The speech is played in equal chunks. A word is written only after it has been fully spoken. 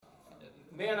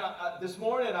Man, this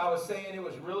morning I was saying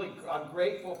I'm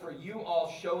grateful for you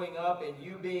all showing up and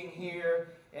you being here.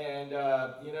 And,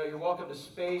 you're welcome to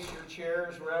space your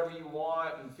chairs wherever you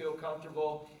want and feel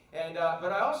comfortable. And,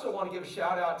 but I also want to give a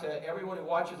shout out to everyone who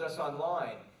watches us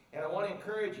online. And I want to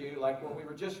encourage you, like when we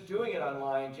were just doing it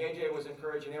online, JJ was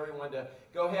encouraging everyone to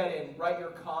go ahead and write your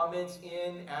comments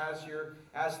in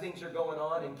as things are going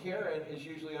on. And Karen is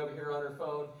usually over here on her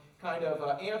phone kind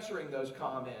of answering those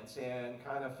comments and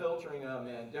kind of filtering them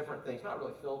and different things. Not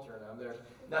really filtering them. There's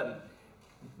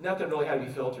nothing really had to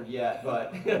be filtered yet,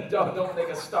 but don't make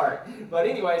a start. But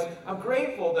anyways, I'm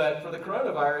grateful that for the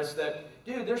coronavirus that,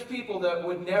 dude, there's people that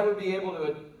would never be able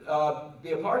to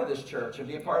be a part of this church and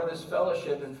be a part of this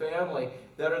fellowship and family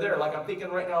that are there. Like I'm thinking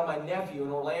right now of my nephew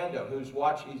in Orlando who's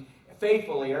watching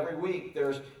faithfully every week.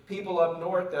 There's people up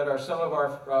north that are some of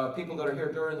our people that are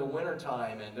here during the winter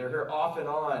time, and they're here off and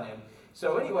on. And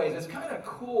so anyways, it's kind of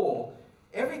cool.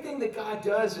 Everything that God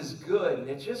does is good, and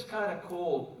it's just kind of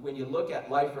cool when you look at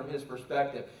life from His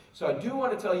perspective. So I do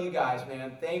want to tell you guys,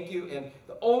 man, thank you. And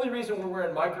the only reason we're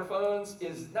wearing microphones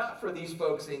is not for these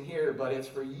folks in here, but it's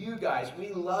for you guys.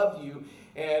 We love you,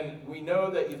 and we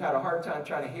know that you've had a hard time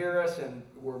trying to hear us, and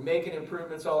we're making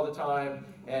improvements all the time,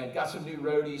 and got some new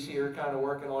roadies here kind of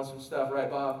working on some stuff, right,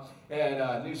 Bob?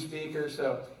 And new speakers.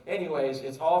 So anyways,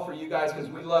 it's all for you guys because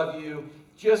we love you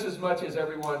just as much as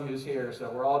everyone who's here.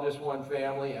 So we're all just one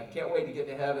family. I can't wait to get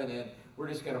to heaven, and we're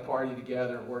just going to party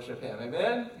together and worship Him.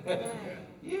 Amen?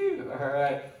 You. All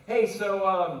right. Hey,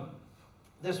 so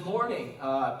this morning,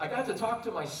 I got to talk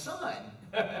to my son.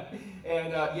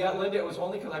 And yeah, Linda, it was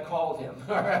only because I called him.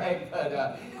 All right.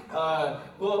 But,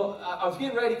 well, I was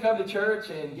getting ready to come to church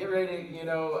and getting ready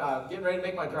to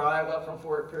make my drive up from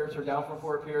Fort Pierce or down from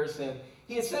Fort Pierce. And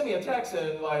he had sent me a text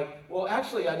and like, well,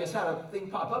 actually, I just had a thing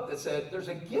pop up that said, there's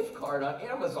a gift card on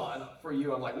Amazon for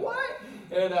you. I'm like, what?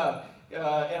 And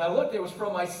I looked, it was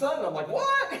from my son. I'm like,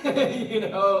 what?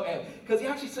 And because he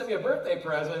actually sent me a birthday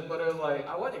present, but it was like,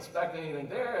 I wasn't expecting anything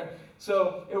there. And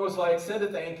so it was like, send a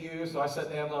thank you. So I sent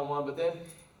the Amazon one, but then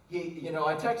I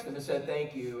texted him and said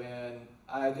thank you. And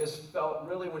I just felt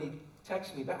really when he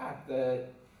texted me back that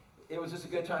it was just a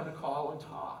good time to call and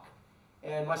talk.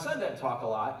 And my son doesn't talk a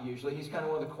lot, usually. He's kind of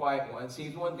one of the quiet ones.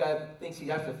 He's one guy that thinks he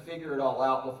has to figure it all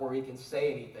out before he can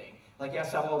say anything. Like he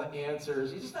has to have all the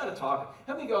answers. He's just not a talker.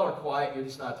 How many of y'all are quiet and you're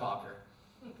just not a talker?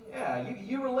 Yeah,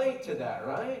 you relate to that,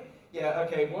 right? Yeah,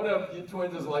 okay, one of you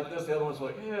twins is like this, the other one's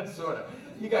like, yeah, sort of.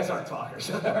 You guys aren't talkers,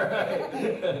 all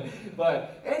right?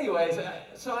 But anyways,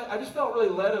 so I just felt really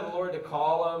led of the Lord to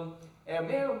call him. And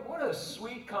man, what a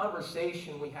sweet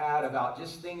conversation we had about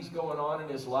just things going on in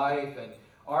his life and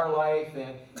our life.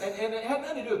 And it had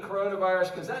nothing to do with coronavirus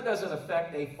because that doesn't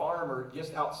affect a farmer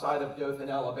just outside of Dothan,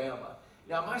 Alabama.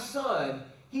 Now, my son,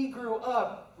 he grew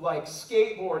up like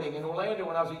skateboarding in Orlando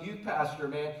when I was a youth pastor,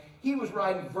 man. He was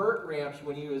riding vert ramps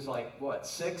when he was like,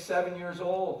 6, 7 years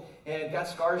old, and got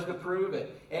scars to prove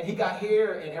it. And he got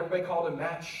here, and everybody called him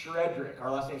Matt Shredrick. Our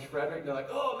last name's Shredrick. They're like,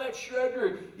 oh, Matt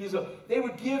Shredrick. They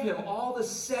would give him all the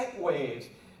set waves.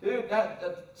 Dude,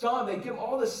 that song, they give him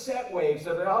all the set waves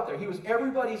that are out there. He was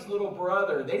everybody's little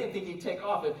brother. They didn't think he'd take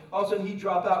off. And all of a sudden, he'd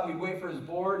drop out, and we'd wait for his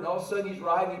board, and all of a sudden, he's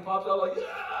riding, he pops out like,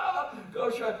 yeah,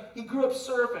 go shot. He grew up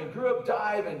surfing, grew up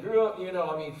diving, grew up,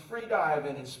 free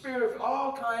diving and spirit,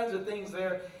 all kinds of things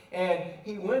there. And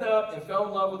he went up and fell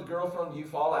in love with a girl from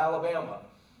Eufaula, Alabama.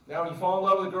 Now, when you fall in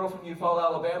love with a girl from Eufaula,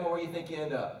 Alabama, where do you think you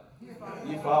end up?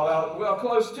 Eufaula, well,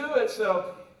 close to it.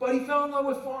 But he fell in love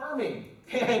with farming.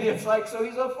 And it's like, so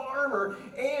he's a farmer,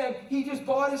 and he just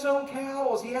bought his own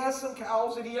cows. He has some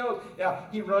cows that he owns. Now,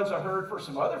 he runs a herd for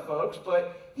some other folks,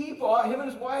 but him and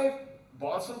his wife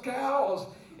bought some cows,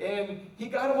 and he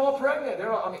got them all pregnant.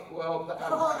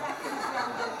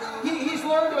 He's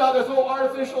learned about this whole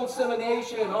artificial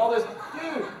insemination, all this.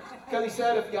 Dude, because he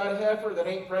said if you got a heifer that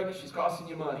ain't pregnant, she's costing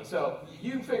you money. So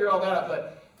you can figure all that out,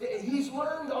 but he's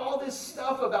learned all this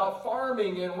stuff about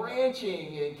farming and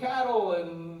ranching and cattle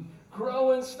and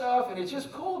growing stuff, and it's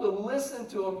just cool to listen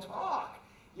to him talk,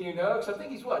 because I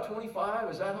think he's 25?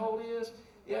 Is that how old he is?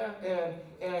 Yeah, and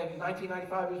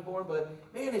 1995 he was born, but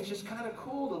man, it's just kind of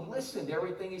cool to listen to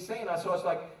everything he's saying. So I was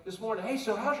like, this morning, hey,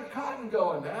 so how's your cotton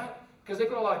going, Matt? Because they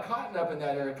grow a lot of cotton up in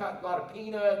that area, a lot of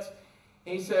peanuts.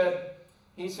 And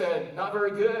he said, not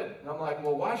very good. And I'm like,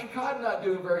 well, why is your cotton not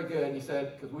doing very good? And he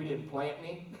said, because we didn't plant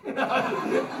any.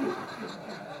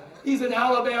 He's an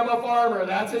Alabama farmer.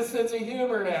 That's his sense of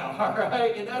humor now, all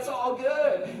right? And that's all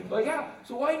good. But yeah,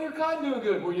 so why isn't your cotton doing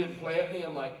good? We didn't plant any.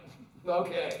 I'm like,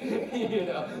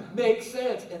 okay, makes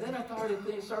sense. And then I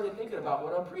started thinking about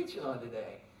what I'm preaching on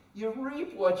today. You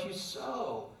reap what you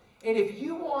sow. And if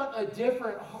you want a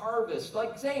different harvest,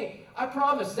 like Zane, I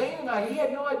promise, Zane and I, he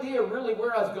had no idea really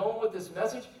where I was going with this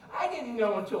message. I didn't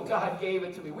know until God gave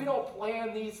it to me. We don't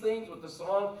plan these things with the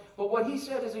song, but what he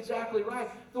said is exactly right.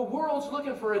 The world's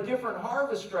looking for a different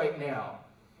harvest right now,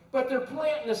 but they're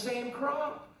planting the same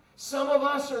crop. Some of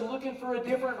us are looking for a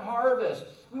different harvest.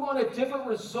 We want a different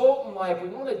result in life. We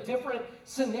want a different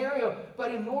scenario,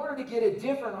 but in order to get a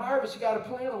different harvest, you got to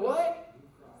plant a what?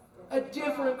 A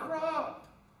different crop.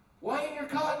 Why ain't your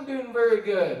cotton doing very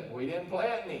good? We didn't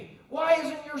plant any. Why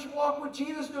isn't your walk with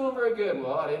Jesus doing very good?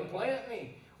 Well, I didn't plant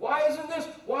any. Why isn't this?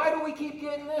 Why do we keep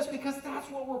getting this? Because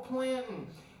that's what we're planting.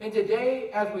 And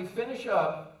today, as we finish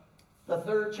up the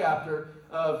 3rd chapter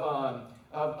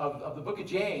of the book of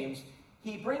James,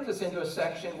 he brings us into a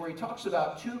section where he talks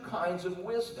about 2 kinds of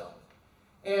wisdom.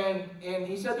 And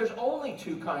he said there's only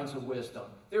 2 kinds of wisdom.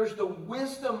 There's the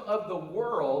wisdom of the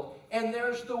world, and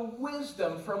there's the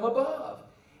wisdom from above.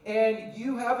 And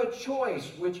you have a choice,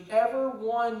 whichever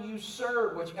one you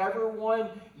serve, whichever one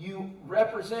you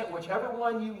represent, whichever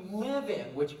one you live in,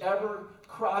 whichever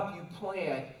crop you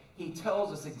plant, he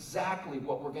tells us exactly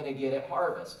what we're going to get at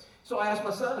harvest. So I asked my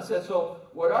son, I said, so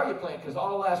what are you planting? Because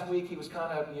all last week he was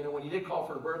kind of, when he did call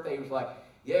for a birthday, he was like,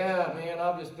 yeah, man,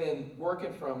 I've just been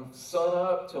working from sun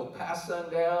up till past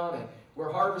sundown, and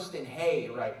we're harvesting hay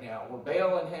right now. We're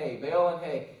baling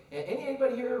hay. And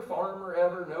anybody here, farmer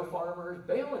ever, no farmers?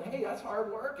 Baling hay, that's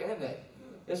hard work, isn't it?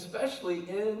 Especially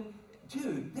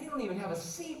dude, they don't even have a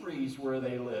sea breeze where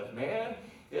they live, man.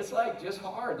 It's like just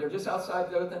hard. They're just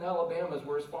outside Dothan, Alabama is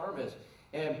where his farm is.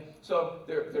 And so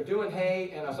they're doing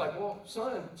hay, and I was like, well,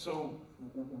 son, so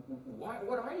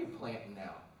what are you planting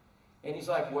now? And he's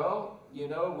like, well,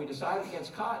 we decided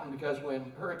against cotton because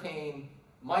when Hurricane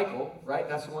Michael, right,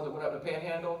 that's the one that went up the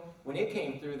Panhandle, when it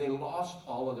came through, they lost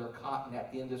all of their cotton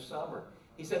at the end of summer.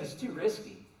 He said it's too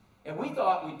risky. And we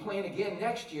thought we'd plant again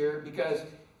next year because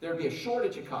there'd be a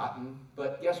shortage of cotton,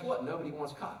 but guess what? Nobody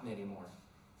wants cotton anymore.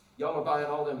 Y'all are buying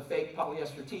all them fake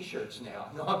polyester t-shirts now.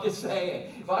 No, I'm just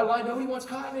saying. Bottom line, nobody wants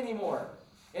cotton anymore.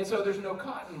 And so there's no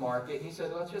cotton market. And he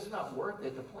said, well, it's just not worth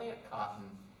it to plant cotton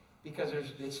because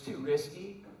it's too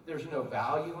risky. There's no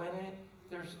value in it.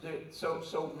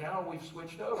 So now we've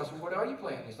switched over. I said, what are you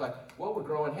planting? He's like, well, we're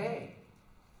growing hay.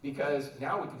 Because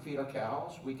now we can feed our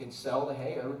cows. We can sell the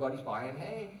hay. Everybody's buying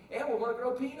hay. And we're going to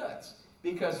grow peanuts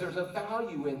because there's a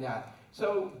value in that.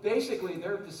 So basically,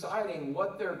 they're deciding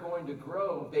what they're going to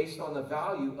grow based on the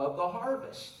value of the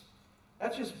harvest.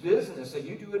 That's just business, that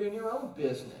you do it in your own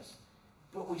business.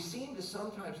 But we seem to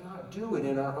sometimes not do it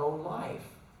in our own life.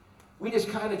 We just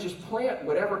kind of just plant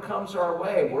whatever comes our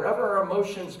way, wherever our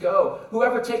emotions go.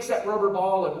 Whoever takes that rubber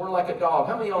ball and we're like a dog.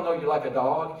 How many of y'all know you're like a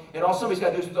dog? And all somebody's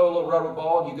got to do is throw a little rubber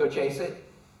ball and you go chase it?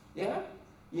 Yeah?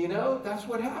 That's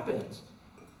what happens.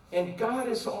 And God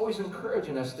is always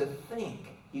encouraging us to think.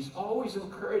 He's always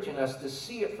encouraging us to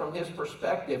see it from his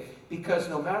perspective because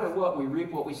no matter what, we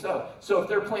reap what we sow. So if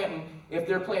they're planting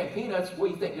peanuts, what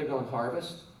do you think they're going to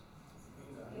harvest?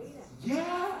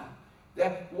 Yeah.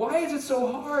 Why is it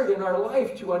so hard in our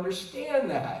life to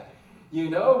understand that?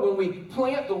 When we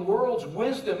plant the world's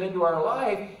wisdom into our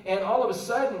life and all of a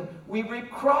sudden we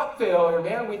reap crop failure,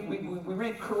 man. We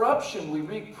reap corruption. We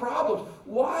reap problems.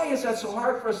 Why is that so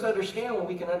hard for us to understand when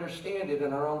we can understand it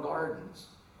in our own gardens?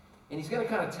 And he's going to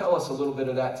kind of tell us a little bit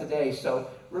of that today. So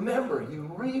remember, you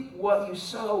reap what you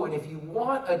sow. And if you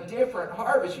want a different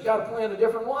harvest, you got to plant a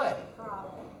different what?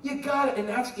 You got it. And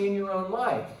that's in your own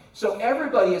life. So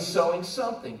everybody is sowing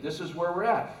something. This is where we're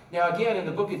at. Now, again, in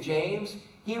the book of James,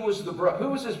 he was the who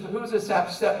was his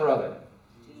stepbrother?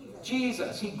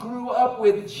 Jesus. He grew up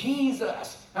with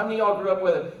Jesus. How many of y'all grew up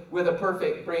with a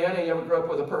perfect, Brianna, you ever grew up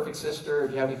with a perfect sister? Or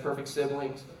do you have any perfect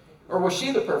siblings? Or was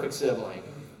she the perfect sibling?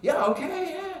 Yeah,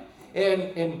 okay, yeah.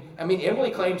 And I mean,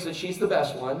 Emily claims that she's the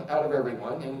best one out of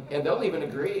everyone, and they'll even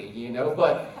agree,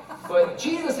 But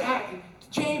James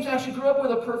actually grew up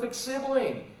with a perfect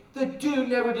sibling. The dude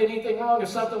never did anything wrong. If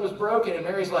something was broken, and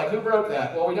Mary's like, who broke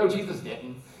that? Well, we know Jesus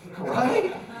didn't,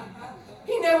 right?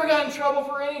 He never got in trouble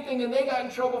for anything, and they got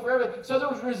in trouble for everything. So there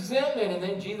was resentment, and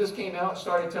then Jesus came out and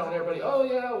started telling everybody, oh,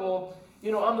 yeah, well,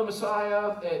 I'm the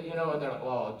Messiah, and they're like,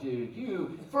 oh,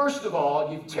 dude, first of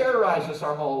all, you've terrorized us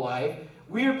our whole life.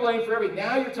 We were blamed for everything.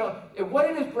 Now you're telling... And what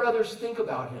did his brothers think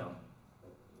about him?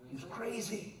 He was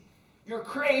crazy. You're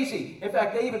crazy. In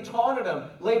fact, they even taunted him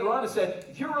later on and said,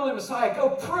 if you're really Messiah, go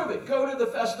prove it. Go to the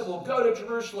festival. Go to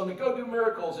Jerusalem and go do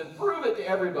miracles and prove it to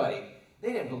everybody.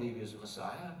 They didn't believe he was a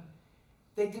Messiah.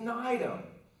 They denied him.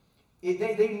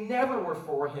 They never were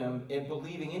for him in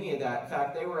believing any of that. In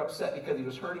fact, they were upset because he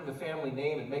was hurting the family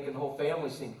name and making the whole family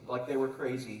seem like they were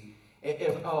crazy.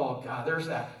 Oh God, there's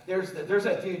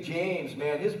that dude James,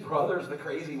 man. His brother's the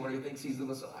crazy one who thinks he's the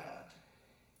Messiah.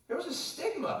 There was a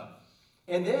stigma.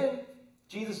 And then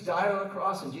Jesus died on the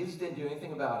cross, and Jesus didn't do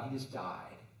anything about it. He just died.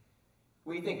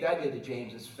 What do you think that did to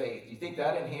James's faith? Do you think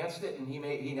that enhanced it, and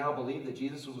he now believed that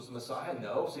Jesus was the Messiah?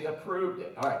 No. See, I proved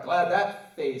it. All right, glad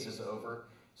that phase is over.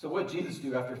 So what did Jesus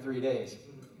do after 3 days?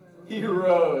 He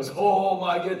rose. Oh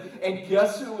my goodness. And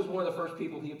guess who was one of the first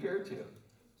people he appeared to?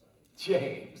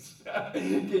 James.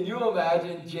 Can you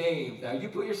imagine James? Now you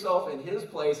put yourself in his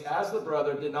place as the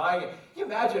brother, denying it. Can you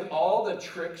imagine all the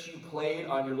tricks you played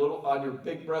on your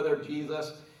big brother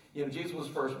Jesus? You know, Jesus was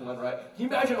the first one, right? Can you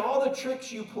imagine all the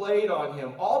tricks you played on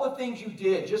him, all the things you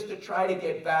did just to try to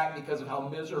get back because of how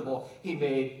miserable he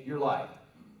made your life?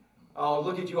 Oh,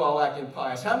 look at you all acting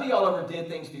pious. How many of y'all ever did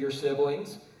things to your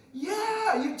siblings?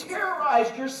 Yeah, you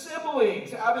terrorized your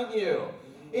siblings, haven't you?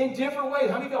 In different ways.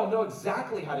 How many of y'all know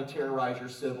exactly how to terrorize your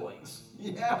siblings?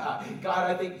 Yeah,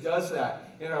 God, I think, does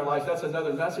that in our lives. That's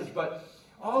another message. But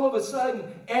all of a sudden,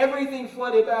 everything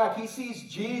flooded back. He sees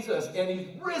Jesus, and he's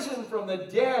risen from the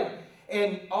dead.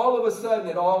 And all of a sudden,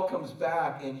 it all comes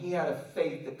back, and he had a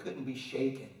faith that couldn't be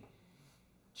shaken.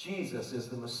 Jesus is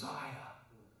the Messiah.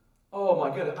 Oh,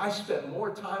 my goodness. I spent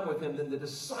more time with him than the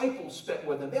disciples spent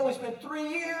with him. They only spent 3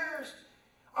 years.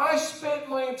 I spent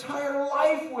my entire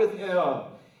life with him.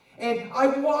 And I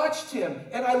watched him,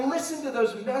 and I listened to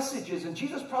those messages, and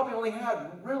Jesus probably only had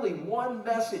really one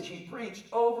message he preached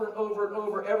over and over and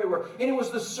over everywhere. And it was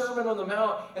the Sermon on the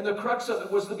Mount, and the crux of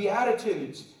it was the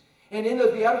Beatitudes. And in the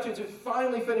Beatitudes, it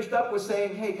finally finished up with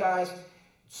saying, hey guys,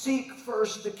 seek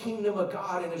first the kingdom of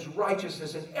God and his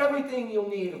righteousness, and everything you'll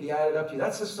need will be added up to you.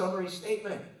 That's the summary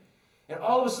statement. And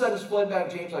all of a sudden, it's flooding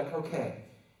back. James like, okay,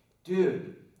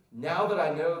 dude, now that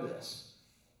I know this,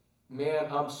 man,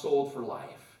 I'm sold for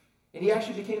life. And he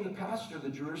actually became the pastor of the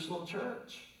Jerusalem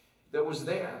church that was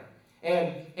there.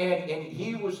 And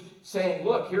he was saying,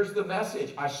 look, here's the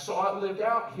message. I saw it lived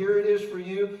out. Here it is for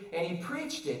you. And he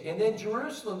preached it. And then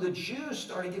Jerusalem, the Jews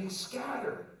started getting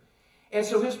scattered. And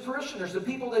so his parishioners, the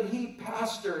people that he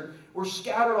pastored, were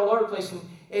scattered all over the place.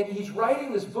 And he's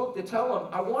writing this book to tell them,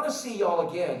 I want to see y'all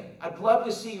again. I'd love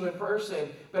to see you in person,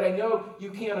 but I know you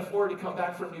can't afford to come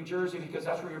back from New Jersey because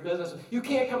that's where your business is. You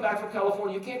can't come back from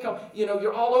California. You can't come,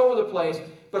 you're all over the place.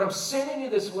 But I'm sending you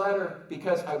this letter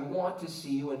because I want to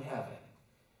see you in heaven.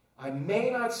 I may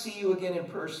not see you again in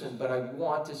person, but I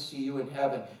want to see you in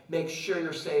heaven. Make sure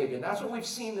you're saved. And that's what we've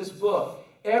seen in this book.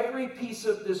 Every piece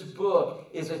of this book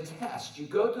is a test. You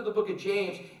go through the book of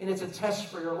James, and it's a test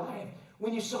for your life.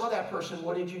 When you saw that person,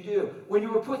 what did you do? When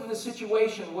you were put in the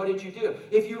situation, what did you do?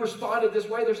 If you responded this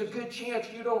way, there's a good chance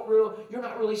you're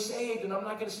not really saved, and I'm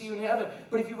not going to see you in heaven.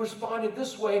 But if you responded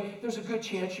this way, there's a good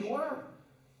chance you were.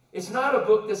 It's not a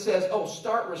book that says, oh,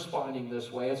 start responding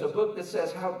this way. It's a book that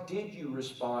says, how did you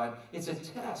respond? It's a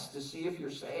test to see if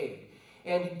you're saved.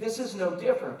 And this is no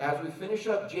different. As we finish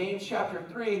up James chapter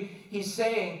 3, he's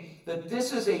saying that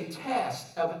this is a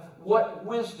test of what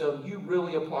wisdom you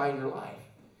really apply in your life.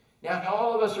 Now,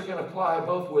 all of us are going to apply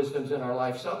both wisdoms in our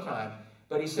life sometime.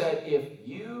 But he said, if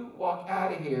you walk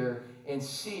out of here and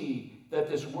see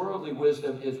that this worldly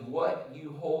wisdom is what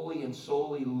you wholly and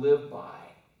solely live by,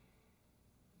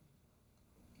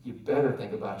 you better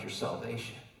think about your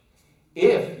salvation.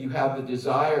 If you have the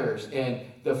desires and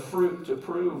the fruit to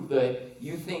prove that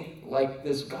you think like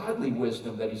this godly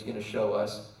wisdom that he's going to show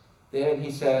us, then he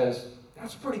says,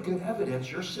 that's pretty good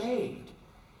evidence you're saved.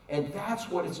 And that's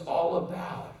what it's all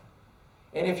about.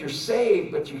 And if you're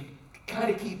saved, but you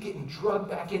kind of keep getting drugged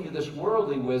back into this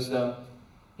worldly wisdom,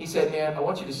 he said, man, I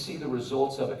want you to see the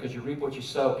results of it because you reap what you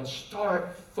sow, and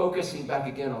start focusing back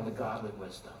again on the godly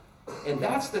wisdom. And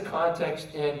that's the context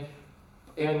and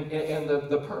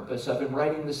the purpose of him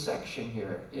writing this section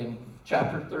here in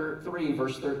chapter 3,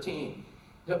 verse 13.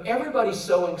 Now, everybody's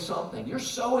sowing something. You're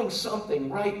sowing something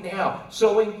right now.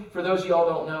 Sowing, for those of y'all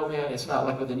don't know, man, it's not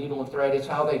like with a needle and thread. It's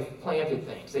how they planted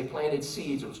things. They planted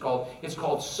seeds. It's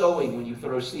called sowing when you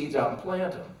throw seeds out and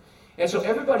plant them. And so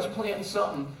everybody's planting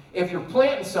something. If you're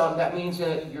planting something, that means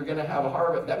that you're going to have a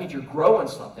harvest. That means you're growing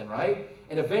something, right?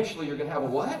 And eventually you're going to have a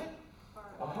what?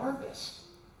 A harvest.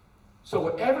 So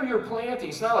whatever you're planting,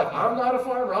 it's not like, I'm not a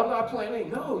farmer, I'm not planting.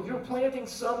 No, you're planting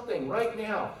something right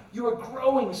now. You are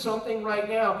growing something right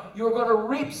now. You're going to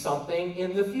reap something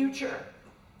in the future.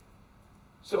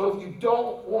 So if you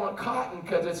don't want cotton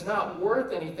because it's not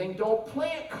worth anything, don't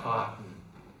plant cotton.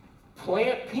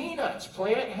 Plant peanuts,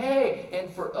 plant hay.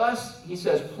 And for us, he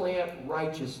says, plant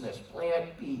righteousness,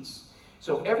 plant peace.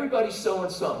 So everybody's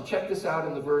sowing something. Check this out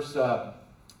in the verse,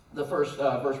 the first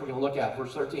verse we're going to look at,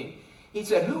 verse 13. He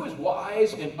said, who is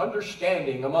wise and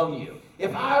understanding among you?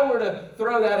 If I were to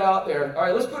throw that out there, all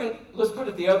right, let's put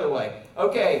it the other way.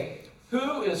 Okay,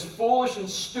 who is foolish and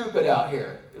stupid out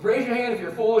here? Raise your hand if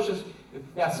you're foolish.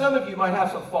 Now, some of you might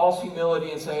have some false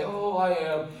humility and say, oh, I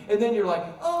am. And then you're like,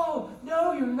 oh,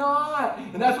 no, you're not.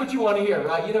 And that's what you want to hear,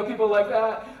 right? You know people like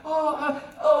that?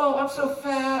 I'm so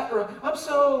fat, or I'm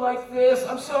so like this,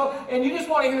 and you just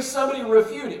want to hear somebody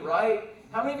refute it, right?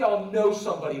 How many of y'all know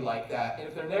somebody like that? And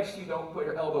if they're next to you, don't put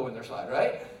your elbow in their side,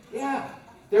 right? Yeah.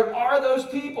 There are those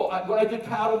people. When I did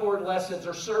paddleboard lessons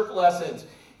or surf lessons,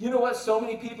 you know what so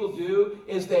many people do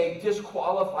is they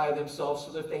disqualify themselves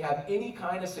so that if they have any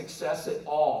kind of success at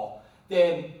all,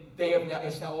 then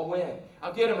it's now a win.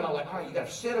 I'll get them and I'm like, all right, you got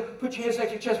to sit up, put your hands next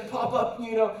to your chest, pop up,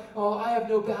 oh, I have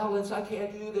no balance, I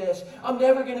can't do this. I'm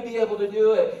never going to be able to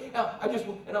do it.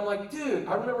 And I'm like, dude,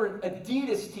 I remember an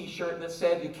Adidas t-shirt that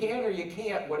said, you can or you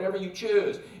can't, whatever you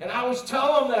choose. And I always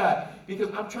tell them that because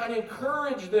I'm trying to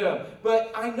encourage them.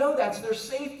 But I know that's their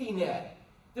safety net.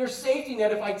 Their safety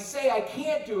net, if I say I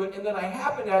can't do it and then I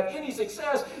happen to have any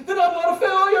success, then I'm not a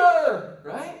failure,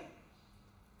 right?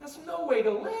 That's no way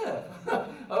to live,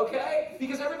 okay?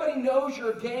 Because everybody knows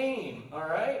your game, all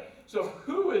right? So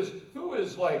who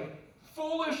is like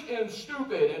foolish and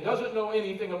stupid and doesn't know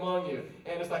anything among you?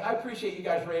 And it's like, I appreciate you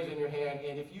guys raising your hand,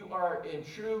 and if you are in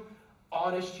true,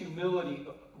 honest humility,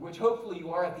 which hopefully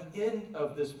you are at the end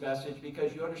of this message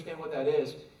because you understand what that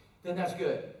is, then that's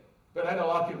good. But I know a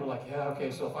lot of people are like, yeah,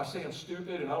 okay, so if I say I'm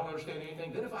stupid and I don't understand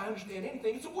anything, then if I understand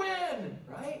anything, it's a win,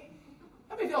 right?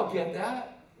 How many of y'all get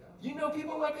that? You know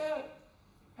people like that?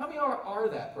 How many are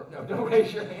that? No, don't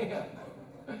raise your hand.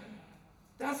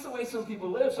 That's the way some people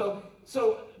live.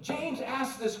 So James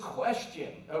asked this question,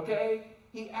 okay?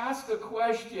 He asked a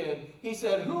question. He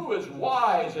said, who is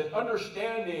wise and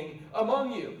understanding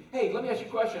among you? Hey, let me ask you a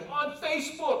question. On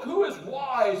Facebook, who is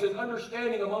wise and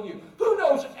understanding among you? Who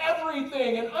knows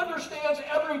everything and understands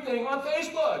everything on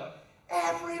Facebook?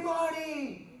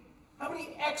 Everybody. How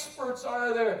many experts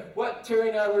are there? What Terry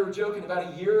and I, we were joking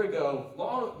about a year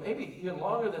ago, maybe even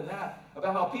longer than that,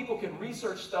 about how people can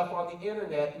research stuff on the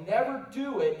internet, never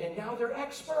do it, and now they're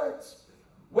experts.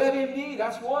 WebMD,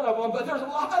 that's one of them, but there's a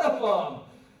lot of them.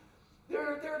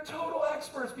 They're total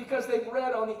experts because they've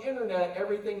read on the internet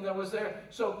everything that was there.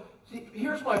 So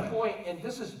here's my point, and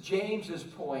this is James's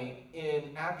point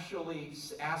in actually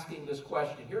asking this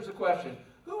question. Here's the question.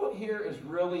 Who here is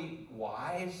really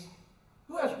wise?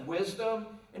 Who has wisdom?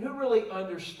 And who really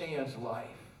understands life?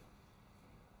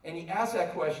 And he asked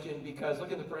that question because,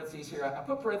 look at the parentheses here. I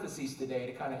put parentheses today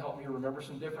to kind of help me remember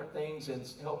some different things and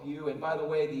help you. And by the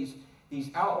way, these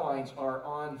outlines are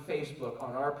on Facebook,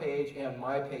 on our page and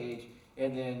my page.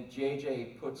 And then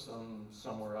JJ puts them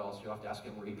somewhere else. You'll have to ask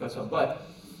him where he puts them. But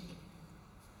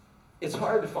it's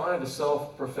hard to find a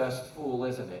self-professed fool,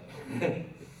 isn't it?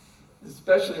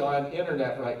 Especially on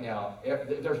internet right now.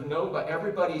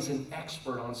 Everybody's an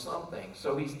expert on something.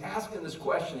 So he's asking this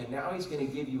question, and now he's going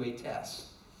to give you a test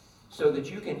so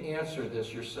that you can answer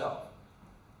this yourself.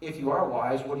 If you are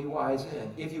wise, what are you wise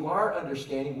in? If you are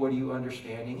understanding, what are you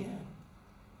understanding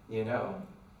in? You know?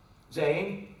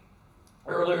 Zane,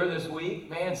 earlier this week,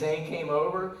 man, Zane came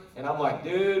over, and I'm like,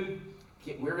 dude,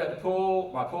 we were at the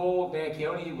pool. My pool, man,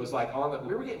 Keone was like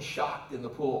we were getting shocked in the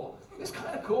pool. It's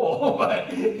kind of cool,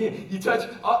 but you touch,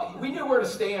 we knew where to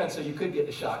stand so you could get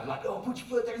the shot. Like, oh, put your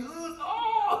foot there.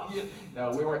 Oh! No,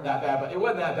 we weren't that bad, but it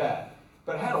wasn't that bad.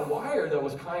 But it had a wire that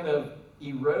was kind of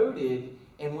eroded,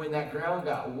 and when that ground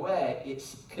got wet, it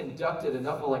conducted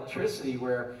enough electricity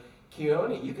where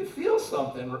Keone, you could feel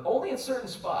something, only in certain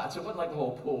spots. It wasn't like the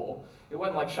whole pool. It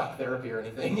wasn't like shock therapy or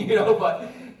anything,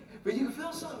 but you could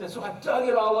feel something. And so I dug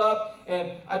it all up,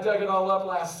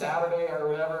 last Saturday or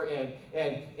whatever, and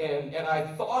I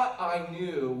thought I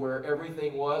knew where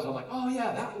everything was. I'm like, oh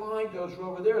yeah, that line goes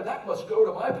over there. That must go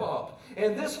to my pump.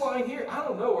 And this line here, I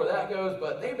don't know where that goes,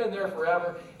 but they've been there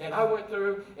forever. And I went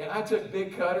through, and I took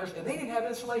big cutters, and they didn't have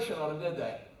insulation on them, did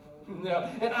they? No.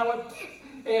 And I went,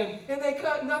 and they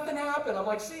cut, nothing happened. I'm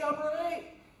like, see, I'm right.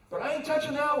 But I ain't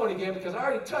touching that one again because I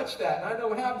already touched that, and I know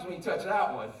what happens when you touch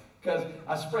that one. Because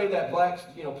I sprayed that black,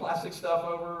 plastic stuff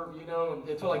over,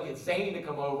 until I get Zane to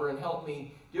come over and help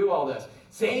me do all this.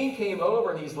 Zane came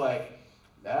over and he's like,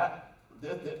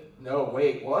 no,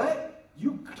 wait, what?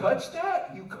 You touched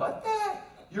that? You cut that?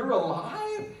 You're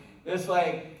alive? It's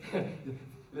like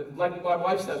my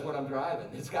wife says when I'm driving,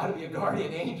 it's got to be a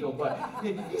guardian angel. But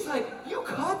he's like, you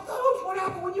cut those? What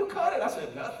happened when you cut it? I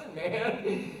said, nothing,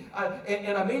 man.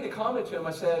 And I made the comment to him.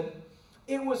 I said,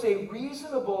 it was a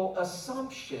reasonable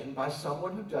assumption by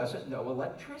someone who doesn't know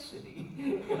electricity.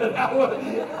 It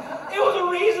was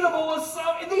a reasonable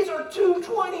assumption. These are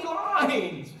 220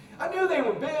 lines. I knew they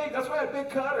were big. That's why I had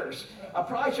big cutters. I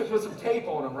probably should put some tape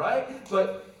on them, right?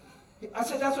 But I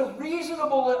said,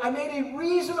 I made a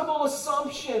reasonable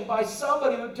assumption by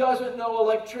somebody who doesn't know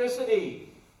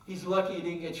electricity. He's lucky he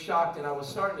didn't get shocked. And I was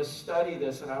starting to study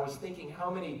this, and I was thinking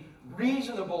how many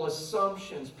reasonable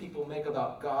assumptions people make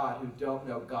about God who don't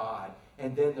know God.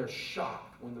 And then they're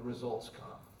shocked when the results come.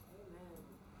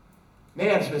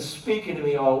 Man's been speaking to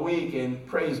me all week, and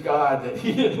praise God that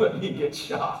he didn't let me get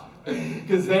shocked.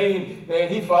 Because Zane, man,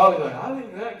 he followed me like, I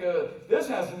think that good. This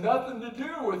has nothing to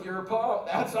do with your pump.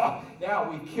 That's all.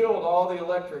 Now, we killed all the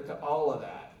electric to all of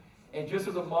that. And just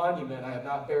as a monument, I have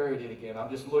not buried it again.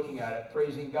 I'm just looking at it,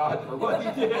 praising God for what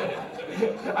he did.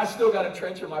 I still got a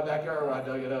trench in my backyard when I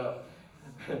dug it up.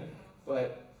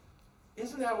 But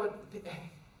isn't that what...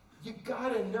 You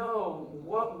got to know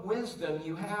what wisdom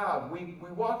you have. We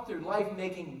walk through life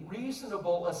making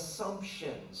reasonable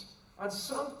assumptions on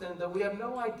something that we have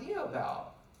no idea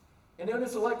about. And then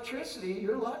it's electricity.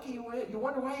 You're lucky. You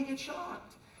wonder why you get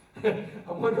shocked.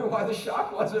 I wonder why the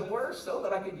shock wasn't worse, so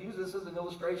that I could use this as an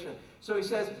illustration. So he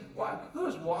says, who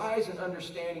is wise and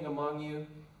understanding among you?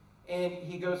 And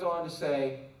he goes on to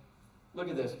say, look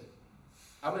at this.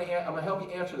 I'm going to help you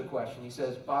answer the question. He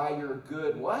says, by your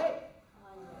good what?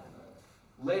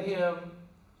 Let him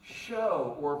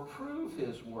show or prove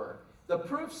his work. The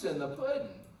proof's in the pudding.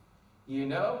 You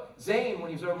know? Zane, when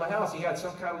he was over at my house, he had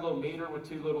some kind of little meter with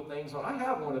two little things on. I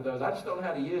have one of those. I just don't know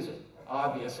how to use it,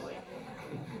 obviously.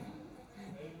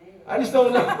 I just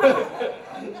don't know.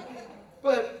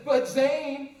 But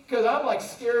Zane, because I'm like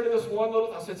scared of this one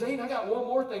little, I said, Zane, I got one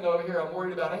more thing over here I'm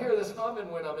worried about. I hear this humming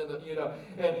when I'm in the,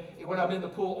 and when I'm in the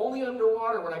pool, only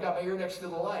underwater when I got my ear next to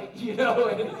the light,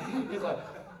 and he's like,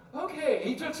 okay.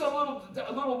 He took some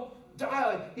little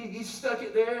dial, he stuck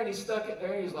it there, and he stuck it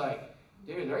there, and he's like,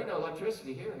 dude, there ain't no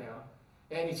electricity here now.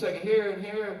 And he stuck it here and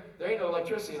here, there ain't no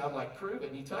electricity. And I'm like, prove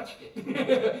it. And he touched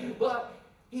it. But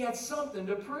he had something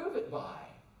to prove it by.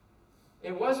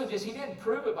 It wasn't just, he didn't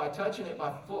prove it by touching it,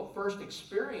 by first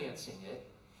experiencing it.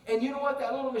 And you know what,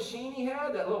 that little machine he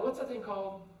had, what's that thing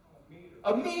called?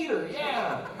 A meter,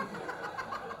 yeah.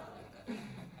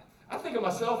 I think of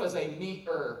myself as a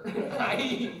meater. I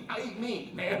eat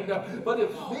meat, man. No,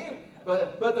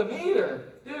 but the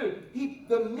meter, dude,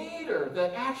 the meter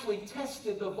that actually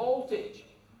tested the voltage,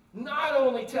 not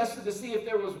only tested to see if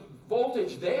there was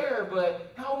voltage there,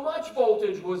 but how much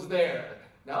voltage was there.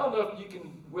 Now, I don't know if you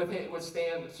can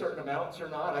withstand certain amounts or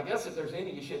not. I guess if there's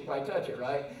any, you shouldn't probably touch it,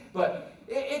 right? But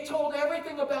it told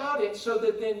everything about it so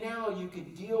that then now you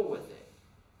could deal with it.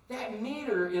 That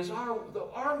meter is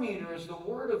our meter is the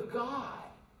Word of God.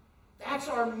 That's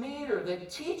our meter that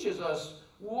teaches us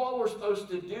what we're supposed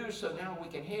to do so now we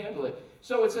can handle it.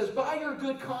 So it says, by your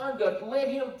good conduct, let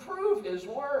him prove his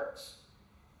works.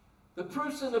 The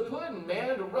proof's in the pudding,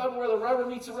 man. The rubber where the rubber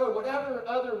meets the road. Whatever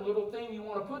other little thing you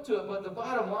want to put to it. But the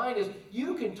bottom line is,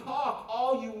 you can talk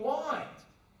all you want.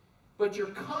 But your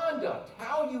conduct,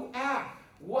 how you act,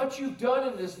 what you've done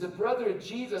in this, the brother of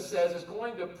Jesus says, is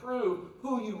going to prove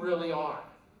who you really are.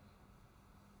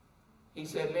 He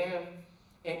said, man,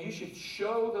 and you should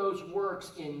show those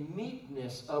works in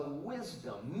meekness of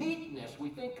wisdom. Meekness, we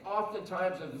think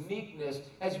oftentimes of meekness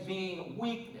as being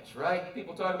weakness, right?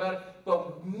 People talk about it.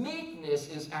 But meekness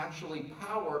is actually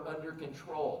power under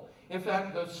control. In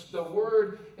fact, the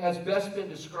word has best been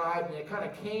described, and it kind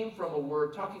of came from a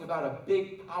word talking about a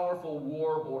big, powerful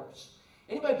war horse.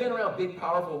 Anybody been around big,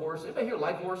 powerful horses? Anybody here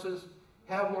like horses?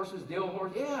 Have horses? Deal with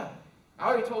horses? Yeah. I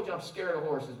already told you I'm scared of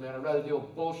horses, man. I'd rather deal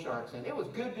with bull sharks. And it was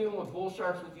good dealing with bull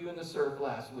sharks with you in the surf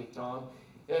last week, Tom.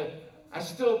 I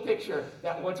still picture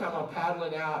that one time I'm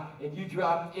paddling out and you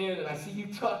dropped in and I see you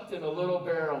tucked in a little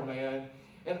barrel, man.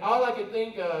 And all I could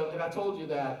think of, and I told you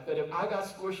that if I got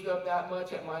squished up that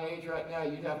much at my age right now,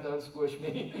 you'd have to unsquish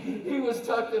me. He was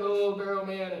tucked in a little barrel,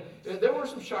 man. And there were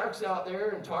some sharks out there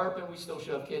and tarpon. We still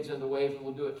shove kids in the waves, and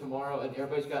we'll do it tomorrow. And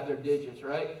everybody's got their digits,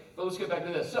 right? But let's get back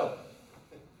to this. So,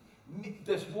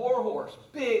 this war horse,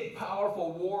 big,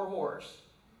 powerful war horse,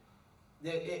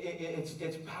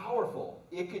 it's powerful.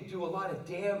 It could do a lot of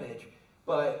damage,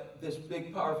 but this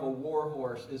big, powerful war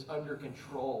horse is under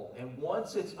control. And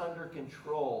once it's under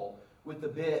control, with the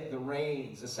bit, the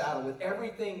reins, the saddle, with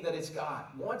everything that it's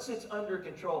got, once it's under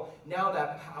control, now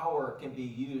that power can be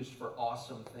used for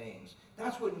awesome things.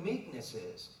 That's what meekness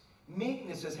is.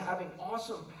 Meekness is having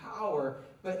awesome power,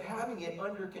 but having it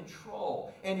under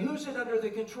control. And who's it under the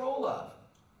control of?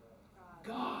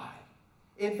 God.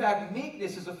 In fact,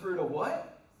 meekness is a fruit of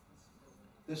what?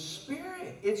 The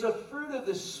Spirit. It's a fruit of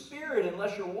the Spirit.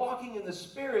 Unless you're walking in the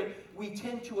Spirit, we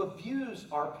tend to abuse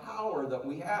our power that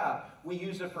we have. We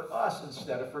use it for us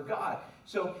instead of for God.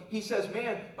 So he says,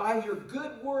 man, by your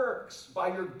good works, by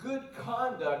your good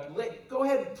conduct, go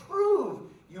ahead and prove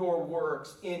your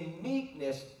works in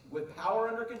meekness with power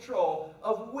under control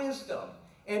of wisdom.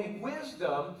 And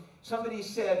wisdom, somebody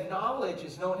said, knowledge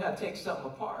is knowing how to take something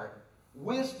apart.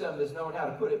 Wisdom is knowing how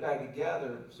to put it back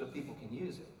together so people can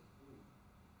use it.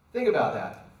 Think about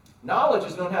that. Knowledge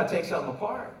is knowing how to take something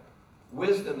apart.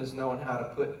 Wisdom is knowing how to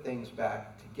put things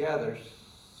back together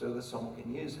so that someone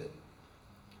can use it.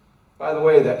 By the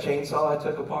way, that chainsaw I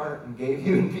took apart and gave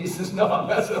you in pieces, no, I'm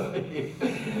messing with you.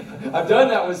 I've done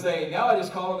that with Zane. Now I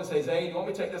just call him and say, Zane, you want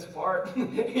me to take this apart?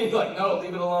 He's like, no,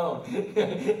 leave it alone.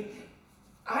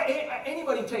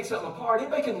 Anybody can take something apart.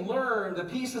 Anybody can learn the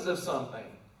pieces of something.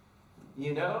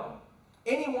 You know?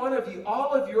 Any one of you,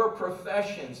 all of your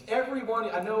professions,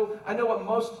 everyone, I know what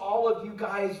most all of you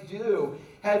guys do.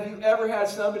 Have you ever had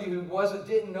somebody who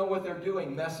didn't know what they're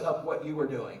doing mess up what you were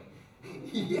doing?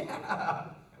 Yeah.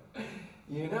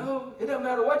 You know, it doesn't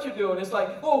matter what you're doing. It's like,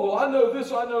 oh, well, I know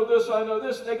this, I know this, I know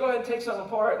this. And they go ahead and take something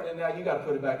apart, and then now you got to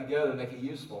put it back together and make it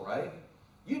useful, right?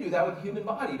 You do that with the human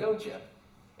body, don't you?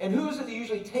 And who is it that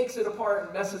usually takes it apart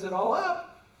and messes it all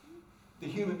up? The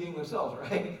human being themselves,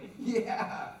 right?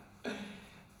 Yeah.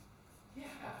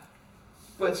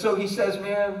 But so he says,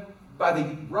 man, by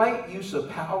the right use of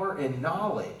power and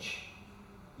knowledge,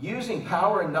 using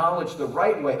power and knowledge the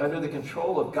right way under the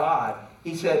control of God,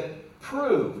 he said,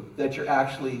 prove that you're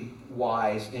actually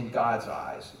wise in God's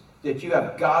eyes, that you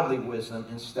have godly wisdom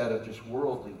instead of just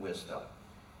worldly wisdom.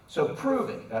 So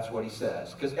prove it, that's what he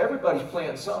says, because everybody's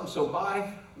playing something. So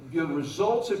by the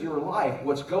results of your life,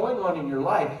 what's going on in your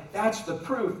life, that's the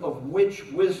proof of which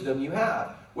wisdom you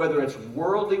have, whether it's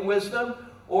worldly wisdom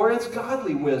or it's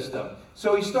godly wisdom.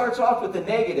 So he starts off with the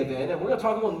negative end, and we're going to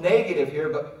talk a little negative here,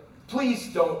 but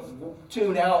please don't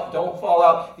tune out, don't fall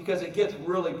out, because it gets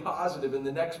really positive in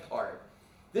the next part.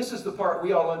 This is the part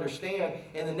we all understand,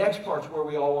 and the next part's where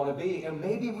we all want to be, and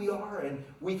maybe we are, and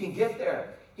we can get there.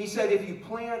 He said, if you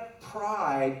plant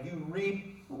pride, you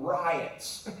reap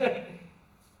riots.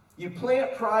 You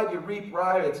plant pride, you reap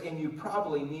riots, and you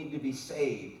probably need to be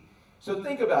saved. So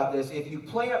think about this. If you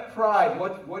plant pride,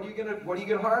 what are you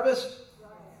gonna harvest?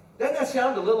 Doesn't that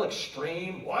sound a little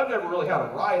extreme? Well, I've never really had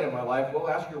a riot in my life. Well,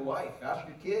 ask your wife, ask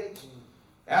your kids,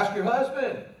 ask your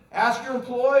husband, ask your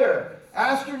employer,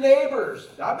 ask your neighbors.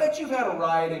 I bet you've had a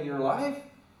riot in your life.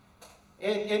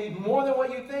 And more than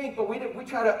what you think, but we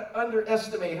try to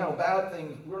underestimate how bad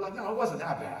things, we're like, no, it wasn't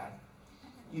that bad.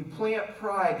 You plant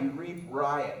pride, you reap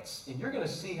riots. And you're going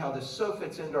to see how this so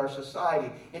fits into our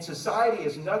society. And society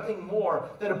is nothing more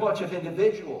than a bunch of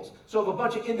individuals. So if a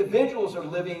bunch of individuals are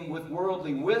living with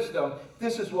worldly wisdom,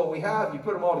 this is what we have. You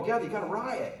put them all together, you got a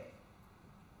riot.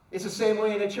 It's the same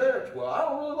way in a church. Well, I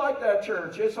don't really like that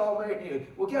church. It's all made.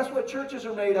 Well, guess what churches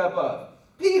are made up of?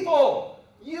 People.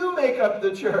 You make up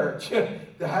the church.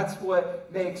 That's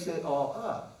what makes it all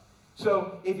up.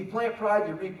 So if you plant pride,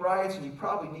 you reap riots, and you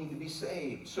probably need to be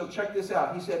saved. So check this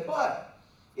out. He said, but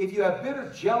if you have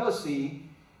bitter jealousy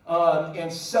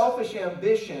and selfish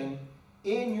ambition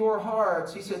in your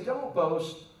hearts, he said, don't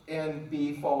boast and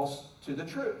be false to the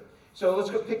truth. So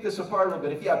let's go pick this apart a little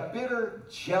bit. If you have bitter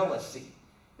jealousy.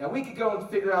 Now we could go and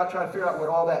try to figure out what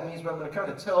all that means, but I'm going to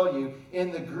kind of tell you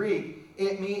in the Greek,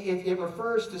 it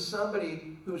refers to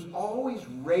somebody who's always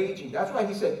raging. That's why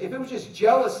he said, if it was just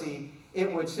jealousy,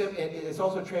 it's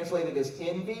also translated as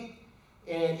envy,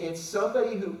 and it's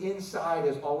somebody who inside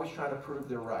is always trying to prove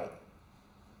they're right.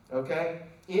 Okay?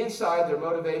 Inside, their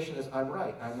motivation is, I'm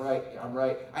right, I'm right, I'm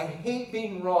right. I hate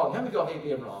being wrong. How many of y'all hate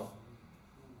being wrong?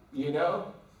 You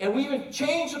know? And we even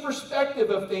change the perspective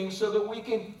of things so that we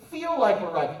can feel like we're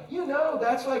right. You know,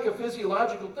 that's like a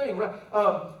physiological thing, right?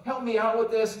 Help me out with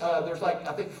this. There's like,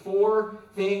 I think 4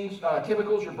 things,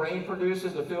 chemicals your brain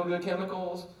produces, the feel-good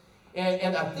chemicals.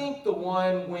 And I think the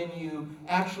one when you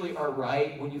actually are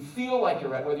right, when you feel like you're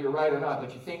right, whether you're right or not,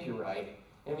 but you think you're right.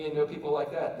 I mean, you know people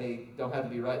like that. They don't have to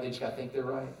be right. They just got to think they're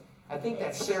right. I think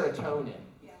that's serotonin.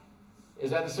 Yeah. Is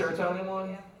that the serotonin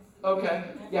one? Yeah. Okay.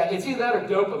 Yeah, it's either that or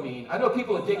dopamine. I know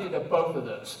people addicted to both of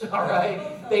those. All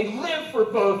right? They live for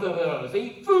both of those. They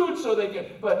eat food so they can.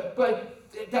 But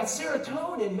that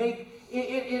serotonin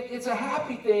it's a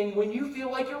happy thing when you feel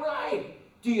like you're right.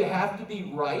 Do you have to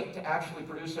be right to actually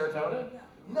produce serotonin?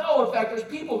 No, in fact, there's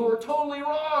people who are totally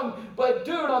wrong. But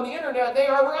dude, on the internet, they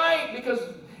are right because,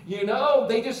 you know,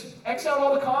 they just X out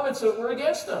all the comments that were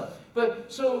against them.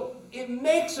 But so it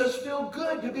makes us feel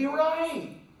good to be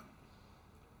right.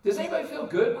 Does anybody feel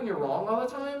good when you're wrong all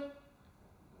the time?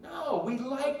 No, we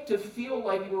like to feel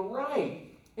like we're right.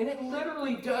 And it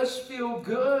literally does feel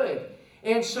good.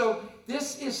 And so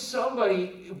this is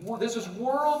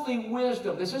worldly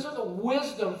wisdom. This isn't the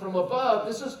wisdom from above.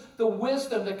 This is the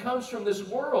wisdom that comes from this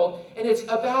world. And it's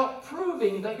about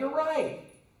proving that you're right.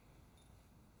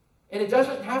 And it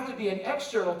doesn't have to be an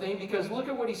external thing, because look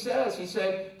at what he says. He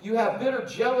said, you have bitter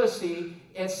jealousy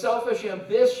and selfish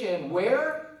ambition.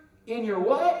 Where? In your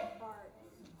what? Heart.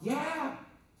 Yeah.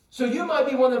 So you might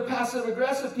be one of the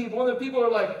passive-aggressive people. One of the people who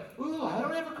are like, ooh, I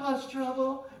don't ever cause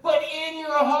trouble. But in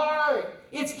your heart,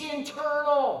 it's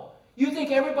internal. You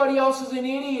think everybody else is an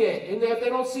idiot, and if they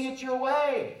don't see it your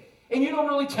way. And you don't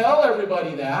really tell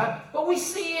everybody that, but we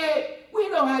see it. We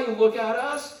know how you look at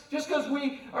us. Just because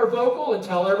we are vocal and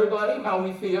tell everybody how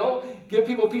we feel, give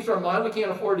people a piece of our mind we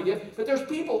can't afford to give. But there's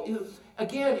people,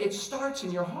 again, it starts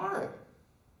in your heart.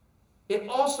 It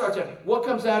all starts in what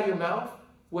comes out of your mouth.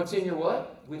 What's in your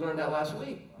what? We learned that last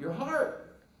week. Your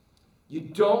heart. You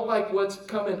don't like what's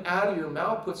coming out of your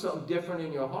mouth, put something different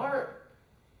in your heart.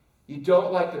 You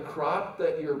don't like the crop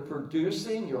that you're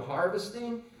producing, you're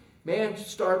harvesting. Man,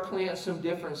 start planting some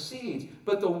different seeds.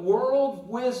 But the world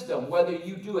wisdom, whether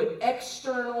you do it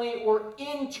externally or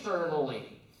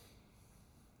internally,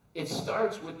 it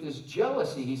starts with this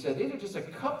jealousy. He said these are just a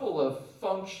couple of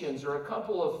functions or a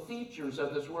couple of features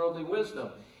of this worldly wisdom.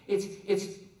 It's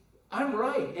I'm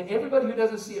right, and everybody who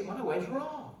doesn't see it my way is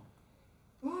wrong.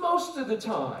 Most of the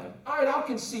time. All right, I'll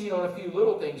concede on a few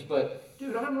little things, but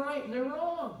dude, I'm right and they're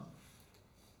wrong.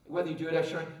 Whether you do it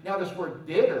externally. Now this word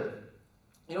bitter.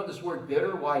 You know this word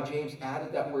bitter, why James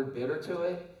added that word bitter to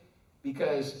it?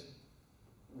 Because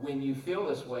when you feel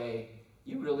this way,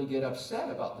 you really get upset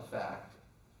about the fact.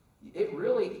 It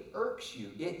really irks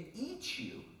you. It eats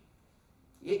you.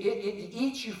 It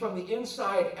eats you from the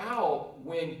inside out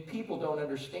when people don't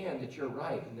understand that you're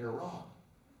right and they're wrong.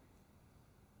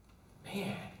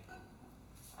 Man,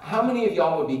 how many of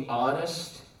y'all would be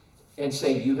honest and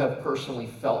say you have personally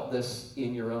felt this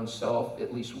in your own self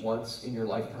at least once in your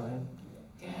lifetime?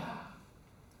 Yeah.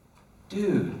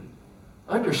 Dude,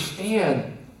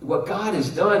 understand what God has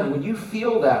done. When you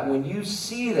feel that, when you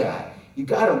see that, you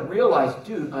got to realize,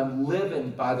 dude, I'm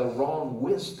living by the wrong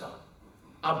wisdom.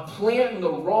 I'm planting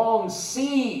the wrong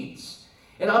seeds.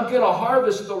 And I'm going to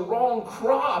harvest the wrong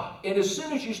crop. And as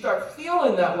soon as you start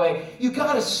feeling that way, you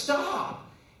got to stop.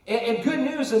 And good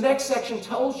news, the next section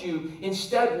tells you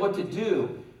instead what to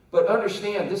do. But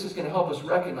understand, this is going to help us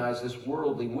recognize this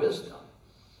worldly wisdom.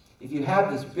 If you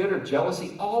have this bitter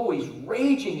jealousy always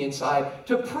raging inside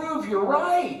to prove you're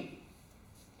right.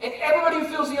 And everybody who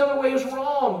feels the other way is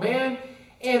wrong, man.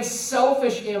 And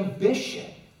selfish ambition.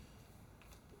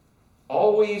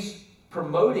 Always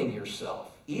promoting yourself.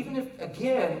 Even if,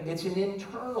 again, it's an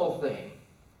internal thing.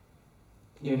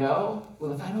 You know?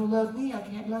 Well, if I don't love me, I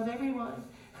can't love everyone.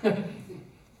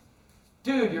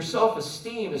 Dude, your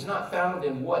self-esteem is not found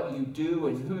in what you do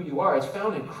and who you are. It's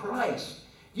found in Christ.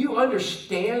 You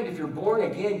understand if you're born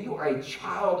again, you are a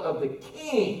child of the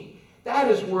King.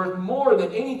 That is worth more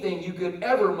than anything you could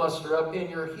ever muster up in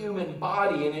your human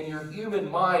body and in your human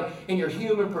mind, in your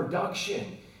human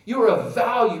production. You are of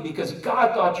value because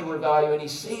God thought you were of value and He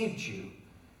saved you.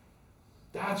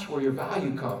 That's where your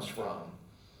value comes from.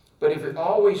 But if you're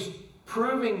always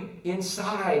proving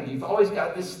inside, you've always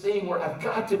got this thing where I've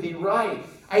got to be right.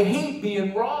 I hate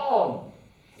being wrong.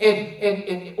 And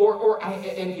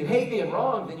if you hate being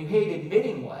wrong, then you hate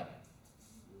admitting what?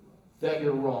 That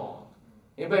you're wrong.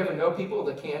 Anybody ever know people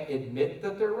that can't admit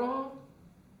that they're wrong?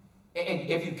 And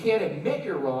if you can't admit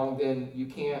you're wrong, then you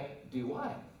can't do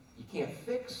what? You can't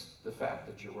fix the fact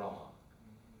that you're wrong.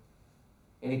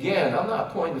 And again, I'm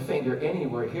not pointing the finger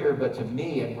anywhere here but to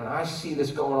me. And when I see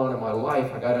this going on in my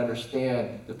life, I got to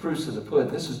understand the proof's in the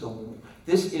pudding. This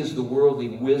is the worldly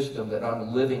wisdom that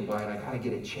I'm living by, and I got to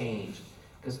get it changed.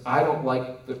 Because I don't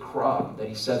like the crop that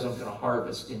he says I'm going to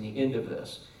harvest in the end of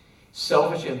this.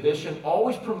 Selfish ambition,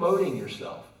 always promoting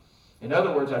yourself. In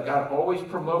other words, I've got to always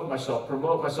promote myself.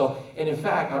 And in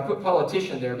fact, I put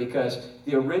politician there because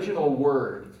the original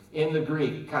word in the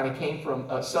Greek kind of came from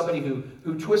somebody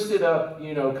who twisted up,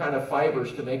 kind of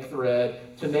fibers to make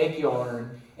thread, to make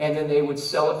yarn, and then they would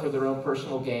sell it for their own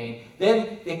personal gain.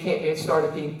 Then it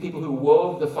started being people who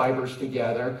wove the fibers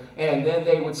together, and then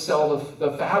they would sell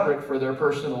the fabric for their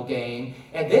personal gain.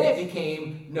 And then it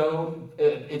became known,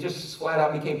 it just flat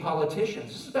out became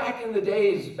politicians. This is back in the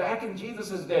days, back in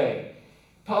Jesus' day.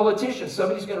 Politicians,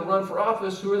 somebody's going to run for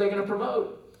office, who are they going to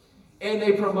promote? And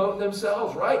they promote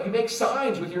themselves, right? You make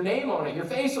signs with your name on it, your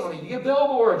face on it. You get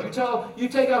billboards. You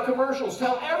take out commercials.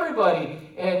 Tell everybody.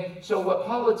 And so what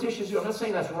politicians do, I'm not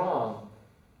saying that's wrong,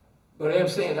 but I am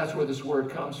saying that's where this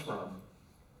word comes from.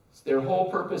 Their whole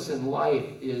purpose in life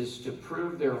is to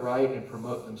prove they're right and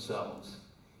promote themselves.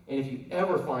 And if you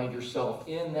ever find yourself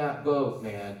in that boat,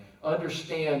 man,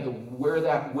 understand where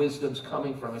that wisdom's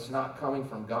coming from. It's not coming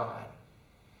from God.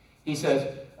 He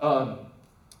said, but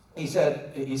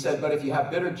if you have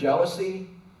bitter jealousy,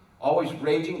 always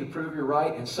raging to prove you're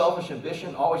right, and selfish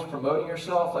ambition, always promoting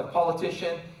yourself like a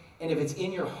politician, and if it's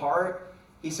in your heart,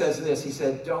 he says this, he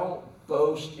said, don't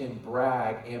boast and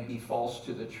brag and be false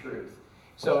to the truth.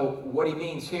 So what he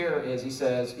means here is, he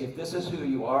says, if this is who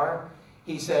you are,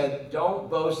 he said, don't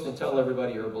boast and tell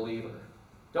everybody you're a believer.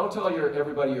 Don't tell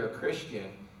everybody you're a Christian,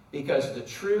 because the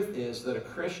truth is that a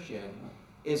Christian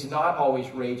is not always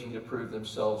raging to prove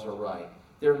themselves are right.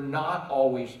 They're not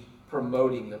always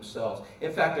promoting themselves.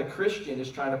 In fact, a Christian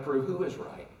is trying to prove who is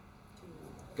right.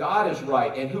 God is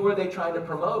right. And who are they trying to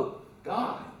promote?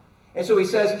 God. And so he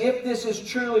says, if this is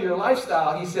truly your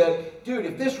lifestyle, he said, dude,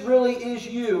 if this really is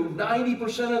you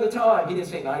 90% of the time, he didn't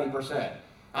say 90%.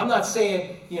 I'm not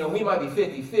saying, we might be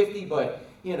 50-50, but,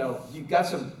 you've got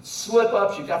some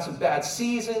slip-ups, you've got some bad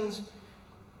seasons.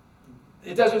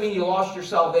 It doesn't mean you lost your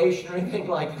salvation or anything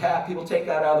like that. People take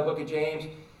that out of the book of James.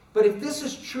 But if this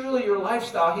is truly your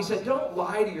lifestyle, he said, don't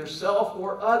lie to yourself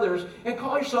or others and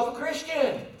call yourself a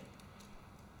Christian.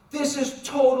 This is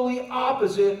totally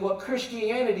opposite what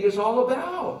Christianity is all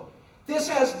about. This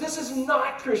is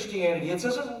not Christianity. It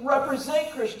doesn't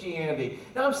represent Christianity.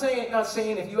 Now I'm not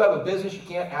saying if you have a business you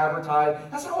can't advertise.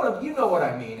 That's not you know what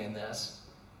I mean in this.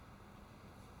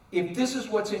 If this is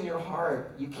what's in your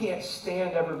heart, you can't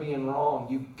stand ever being wrong.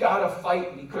 You've got to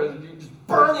fight because it's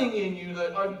burning in you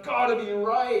that I've got to be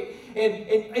right. And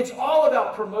it's all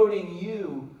about promoting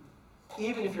you,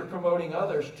 even if you're promoting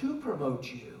others, to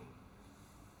promote you.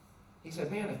 He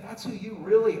said, man, if that's who you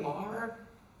really are,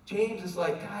 James is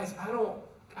like, guys,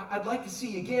 I'd like to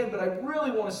see you again, but I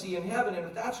really want to see you in heaven. And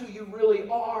if that's who you really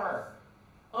are,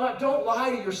 don't lie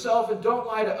to yourself and don't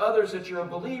lie to others that you're a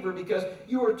believer, because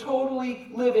you are totally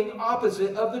living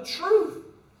opposite of the truth.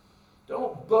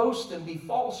 Don't boast and be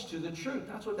false to the truth.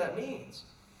 That's what that means.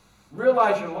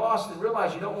 Realize you're lost and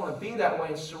realize you don't want to be that way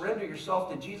and surrender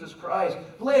yourself to Jesus Christ.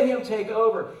 Let him take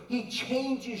over. He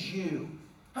changes you.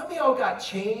 How many of y'all got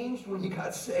changed when you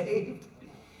got saved?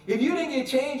 If you didn't get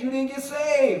changed, you didn't get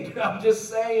saved. I'm just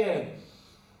saying.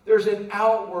 There's an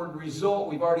outward result.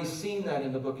 We've already seen that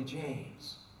in the book of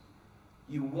James.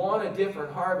 You want a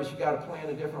different harvest, you got to plant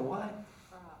a different what?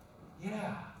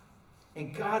 Yeah.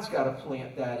 And God's got to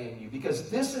plant that in you, because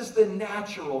this is the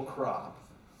natural crop.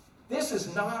 This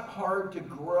is not hard to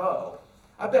grow.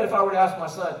 I bet if I were to ask my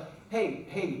son,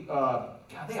 hey, God,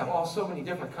 they have so many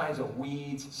different kinds of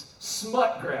weeds.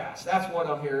 Smut grass, that's what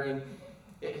I'm hearing.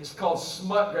 It's called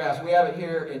smut grass. We have it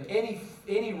here, and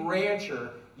any rancher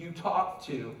you talk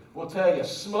to will tell you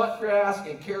smut grass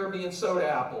and Caribbean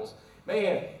soda apples.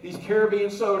 Man, these Caribbean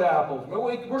soda apples,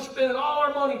 we're spending all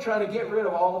our money trying to get rid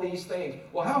of all of these things.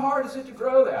 Well, how hard is it to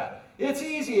grow that? It's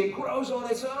easy. It grows on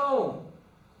its own.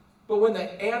 But when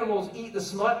the animals eat the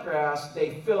smut grass,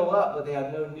 they fill up, but they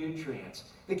have no nutrients.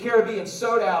 The Caribbean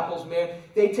soda apples, man,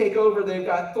 they take over. They've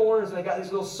got thorns, and they got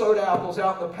these little soda apples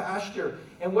out in the pasture.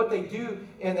 And what they do,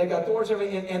 and they've got thorns,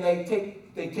 and they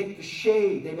take the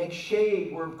shade. They make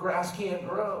shade where grass can't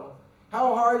grow.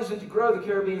 How hard is it to grow the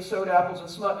Caribbean soda apples and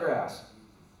smut grass?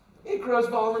 It grows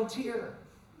volunteer.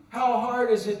 How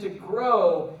hard is it to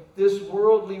grow this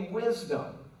worldly wisdom?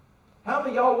 How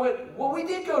many of y'all went, well, we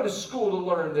did go to school to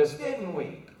learn this, didn't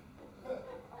we?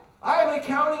 I have an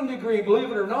accounting degree, believe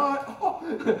it or not.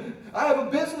 I have a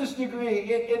business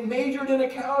degree and majored in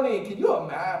accounting. Can you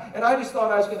imagine? And I just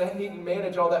thought I was going to need to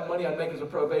manage all that money I'd make as a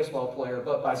pro baseball player.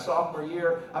 But by sophomore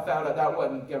year, I found out that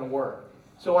wasn't going to work.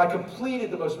 So I completed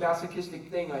the most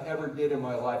masochistic thing I ever did in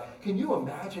my life. Can you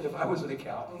imagine if I was an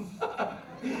accountant?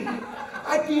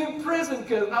 I'd be in prison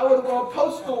because I would have been a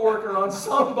postal worker on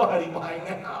somebody by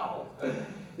now.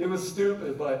 It was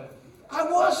stupid, but I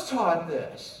was taught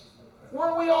this.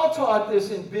 Weren't we all taught this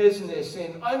in business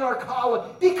and in our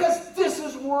college? Because this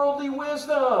is worldly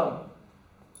wisdom.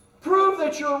 Prove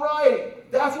that you're right.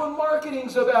 That's what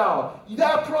marketing's about.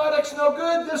 That product's no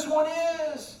good. This one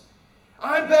is.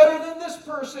 I'm better than this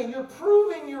person. You're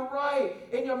proving you're right.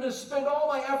 And I'm going to spend all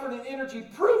my effort and energy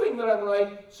proving that I'm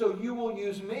right, so you will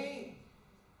use me.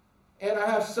 And I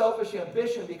have selfish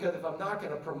ambition, because if I'm not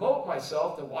going to promote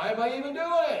myself, then why am I even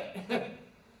doing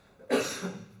it?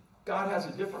 God has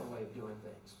a different way of doing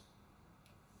things.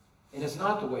 And it's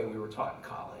not the way we were taught in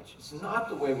college. It's not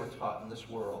the way we're taught in this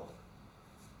world.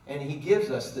 And he gives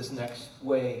us this next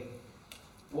way.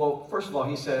 Well, first of all,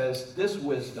 he says, this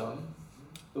wisdom,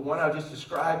 the one I just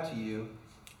described to you,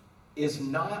 is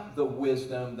not the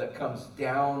wisdom that comes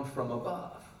down from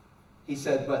above. He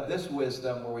said, but this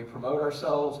wisdom where we promote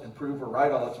ourselves and prove we're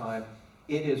right all the time,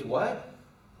 it is what?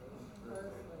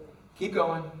 Keep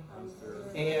going.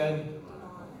 And,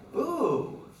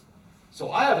 ooh.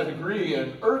 So I have a degree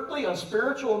in earthly,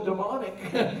 unspiritual, and demonic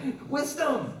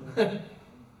wisdom.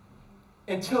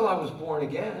 Until I was born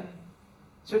again.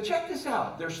 So check this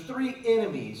out. There's 3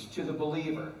 enemies to the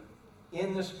believer.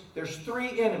 There's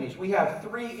 3 enemies. We have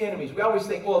 3 enemies. We always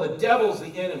think, well, the devil's the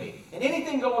enemy. And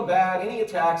anything going bad, any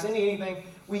attacks, anything,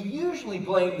 we usually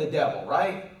blame the devil,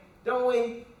 right? Don't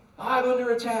we? I'm under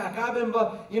attack. I've been,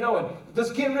 and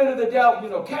let's get rid of the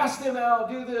devil, cast him out,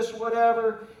 do this,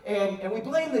 whatever. And we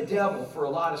blame the devil for a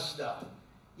lot of stuff.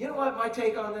 You know what my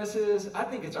take on this is? I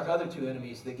think it's our other 2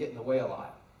 enemies that get in the way a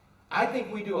lot. I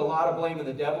think we do a lot of blaming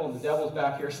the devil, and the devil's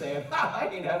back here saying, I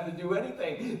ain't having to do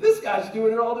anything. This guy's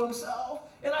doing it all to himself,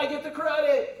 and I get the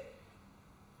credit.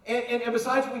 And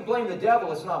besides, we blame the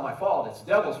devil, it's not my fault. It's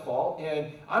the devil's fault,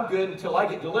 and I'm good until I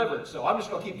get delivered. So I'm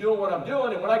just going to keep doing what I'm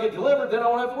doing, and when I get delivered, then I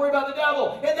won't have to worry about the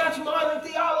devil. And that's modern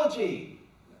theology.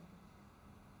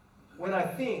 When I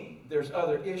think there's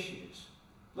other issues.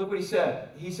 Look what he said.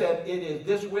 He said,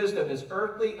 this wisdom is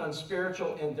earthly,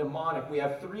 unspiritual, and demonic. We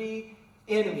have 3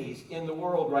 enemies in the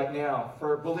world right now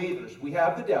for believers. We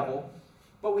have the devil,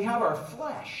 but we have our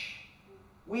flesh.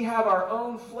 We have our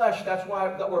own flesh. That's why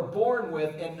that we're born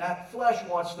with, and that flesh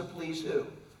wants to please who?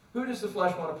 Who does the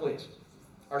flesh want to please?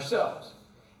 Ourselves.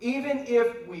 Even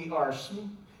if we are,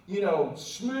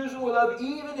 smoozing with others,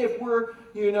 even if we're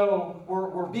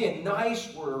being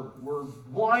nice, we're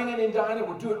whining and dining,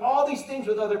 we're doing all these things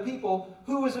with other people,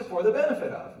 who is it for the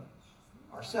benefit of?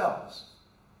 Ourselves.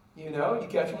 You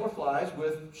catch more flies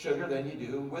with sugar than you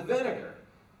do with vinegar.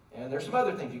 And there's some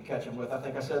other things you catch them with, I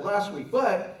think I said last week.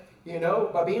 But,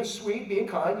 by being sweet, being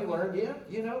kind, you learn,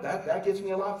 that gets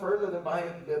me a lot further than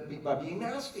by being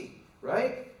nasty,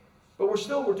 right? But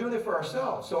we're doing it for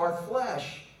ourselves. So our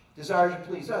flesh desires to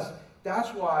please us.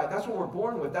 That's what we're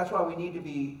born with. That's why we need to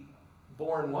be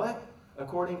born what?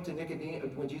 According to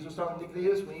Nicodemus, when Jesus was talking to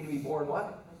Nicodemus, we need to be born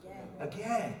what?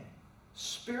 Again.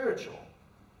 Spiritual.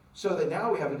 So that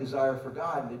now we have a desire for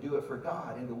God, and to do it for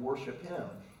God, and to worship Him,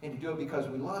 and to do it because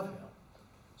we love Him.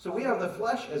 So we have the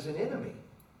flesh as an enemy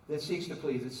that seeks to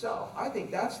please itself. I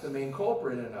think that's the main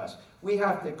culprit in us. We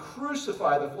have to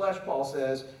crucify the flesh, Paul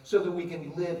says, so that we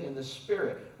can live in the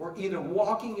Spirit. We're either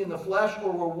walking in the flesh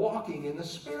or we're walking in the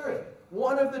Spirit.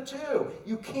 One of the 2.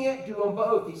 You can't do them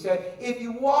both. He said, if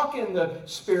you walk in the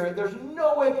Spirit, there's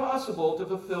no way possible to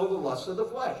fulfill the lusts of the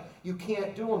flesh. You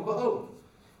can't do them both.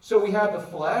 So we have the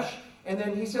flesh, and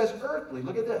then he says earthly.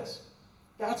 Look at this.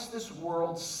 That's this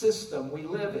world system we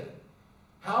live in.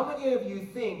 How many of you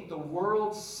think the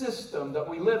world system that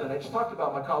we live in, I just talked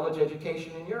about my college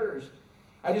education and yours.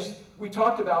 We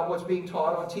talked about what's being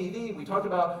taught on TV. We talked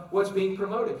about what's being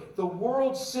promoted. The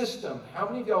world system, how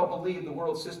many of y'all believe the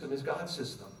world system is God's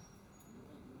system?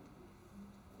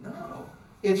 No.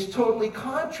 It's totally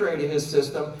contrary to His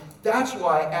system. That's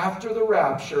why after the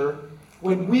rapture,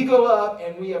 when we go up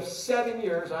and we have 7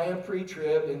 years, I am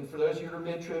pre-trib, and for those of you who are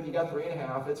mid-trib, you got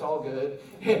 3.5, it's all good.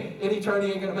 In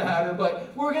eternity ain't going to matter, but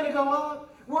we're going to go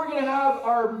up. We're going to have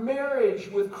our marriage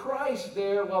with Christ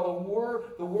there while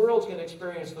the world's going to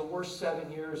experience the worst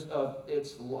 7 years of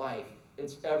its life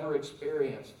it's ever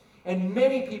experienced. And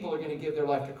many people are going to give their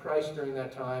life to Christ during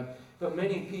that time, but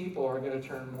many people are going to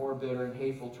turn more bitter and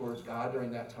hateful towards God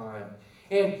during that time.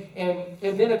 And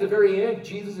then at the very end,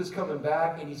 Jesus is coming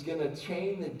back, and He's going to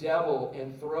chain the devil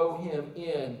and throw him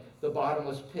in the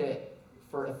bottomless pit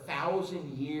for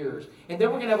 1,000 years. And then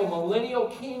we're going to have a millennial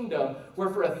kingdom where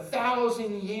for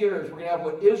 1,000 years we're going to have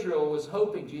what Israel was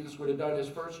hoping Jesus would have done His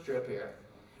first trip here.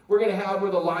 We're going to have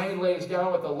where the lion lays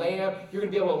down with the lamb. You're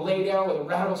going to be able to lay down with a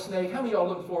rattlesnake. How many of y'all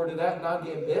look forward to that and not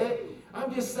getting bit?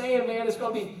 I'm just saying, man, it's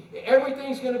going to be,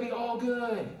 everything's going to be all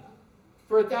good.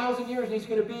 For 1,000 years, and He's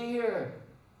going to be here.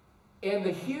 And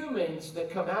the humans that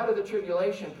come out of the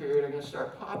tribulation period are going to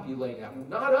start populating that.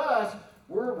 Not us.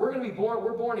 We're going to be born.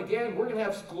 We're born again. We're going to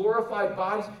have glorified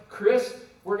bodies. Chris,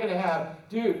 we're going to have,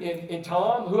 dude, and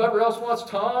Tom, whoever else wants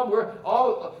Tom,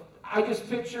 I just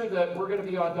picture that we're going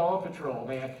to be on Dawn Patrol,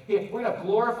 man. We're going to have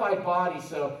glorified bodies,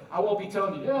 so I won't be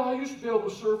telling you, I used to be able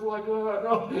to surf like that.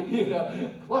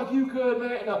 No, like you could,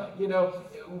 man. No,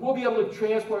 we'll be able to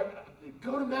transport.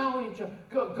 Go to Maui and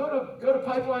go to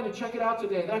Pipeline and check it out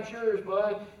today. That's yours,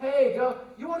 bud. Hey,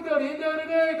 you want to go to Indo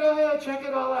today? Go ahead, check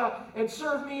it all out. And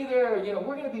serve me there.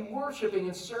 We're going to be worshiping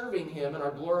and serving Him in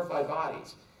our glorified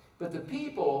bodies. But the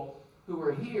people who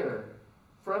are here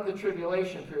from the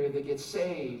tribulation period that get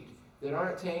saved, that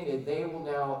aren't tainted, they will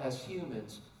now, as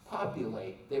humans,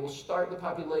 populate. They will start the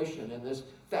population in this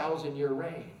 1,000-year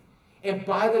reign. And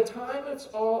by the time it's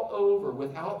all over,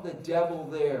 without the devil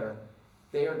there,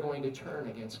 they are going to turn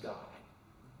against God.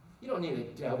 You don't need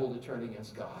a devil to turn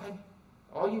against God.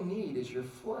 All you need is your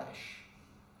flesh,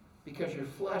 because your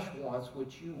flesh wants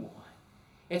what you want.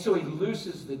 And so he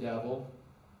looses the devil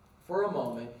for a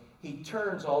moment. He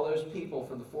turns all those people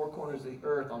from the four corners of the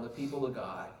earth on the people of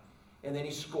God. And then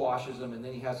he squashes them, and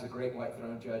then he has the great white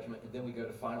throne judgment, and then we go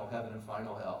to final heaven and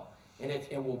final hell. And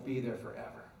it will be there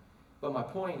forever. But my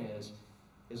point is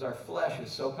our flesh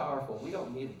is so powerful, we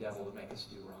don't need a devil to make us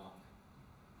do wrong.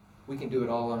 We can do it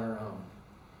all on our own.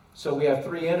 So we have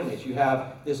three enemies. You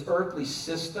have this earthly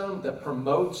system that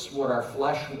promotes what our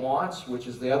flesh wants, which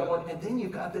is the other one, and then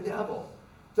you've got the devil.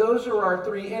 Those are our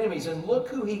three enemies. And look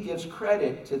who he gives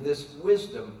credit to this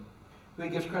wisdom, who he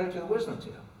gives credit to the wisdom to.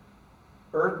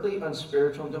 Earthly,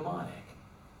 unspiritual, and demonic.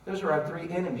 Those are our three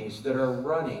enemies that are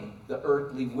running the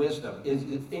earthly wisdom. Is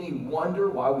it any wonder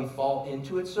why we fall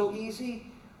into it so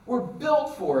easy? We're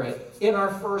built for it in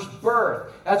our first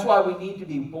birth. That's why we need to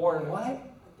be born what?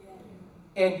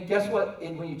 And guess what?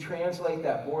 When you translate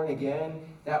that born again,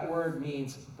 that word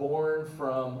means born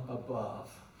from above.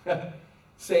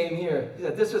 Same here.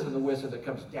 This isn't the wisdom that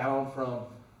comes down from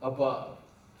above.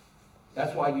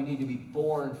 That's why you need to be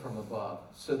born from above,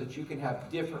 so that you can have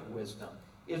different wisdom.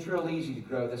 It's real easy to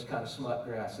grow this kind of smut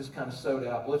grass, this kind of soda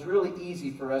apple. It's really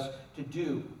easy for us to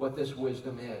do what this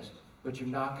wisdom is, but you're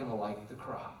not going to like the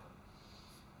crop.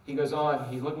 He goes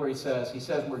on, look where he says,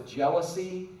 where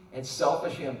jealousy and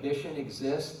selfish ambition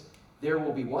exist, there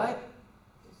will be what?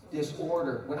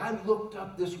 Disorder. When I looked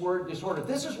up this word, disorder,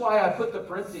 this is why I put the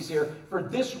parentheses here for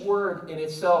this word in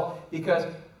itself, because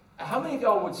how many of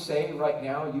y'all would say right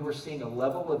now you are seeing a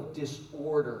level of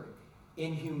disorder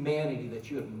in humanity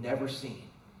that you have never seen?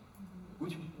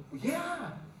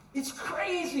 Yeah, it's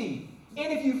crazy.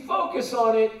 And if you focus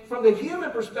on it from the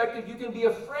human perspective, you can be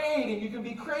afraid and you can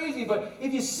be crazy. But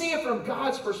if you see it from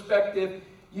God's perspective,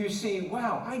 you see,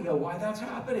 wow, I know why that's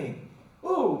happening.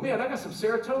 Ooh, man, I got some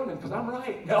serotonin because I'm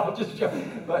right. No, I'm just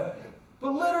joking. But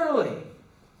literally,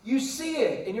 you see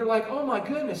it and you're like, oh my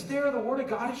goodness, there the Word of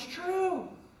God is true.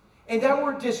 And that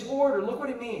word disorder, look what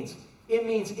it means. It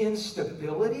means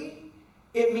instability.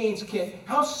 It means,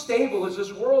 how stable is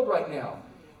this world right now?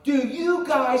 Do you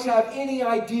guys have any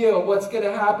idea what's going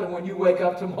to happen when you wake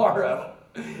up tomorrow?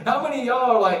 How many of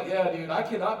y'all are like, yeah, dude, I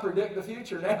cannot predict the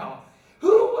future now.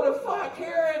 Who would have thought,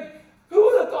 Karen, who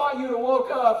would have thought you'd have woke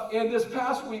up and this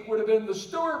past week would have been the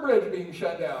Stewart Bridge being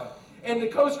shut down and the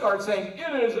Coast Guard saying,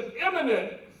 it is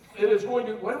imminent. It is going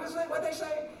to, what they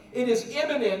say? It is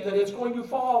imminent that it's going to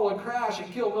fall and crash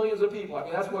and kill millions of people. I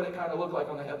mean, that's what it kind of looked like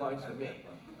on the headlines to me.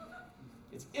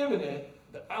 It's imminent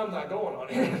that I'm not going on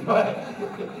it. But,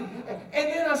 and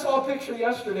then I saw a picture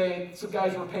yesterday, some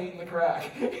guys were painting the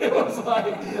crack. It was like,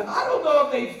 I don't know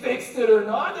if they fixed it or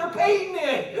not. They're painting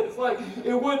it. It's like,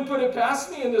 it wouldn't put it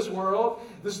past me in this world.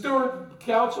 The Steward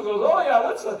Council goes, oh yeah,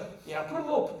 let's put a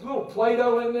little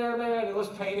Play-Doh in there, man, and let's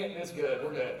paint it, and it's good.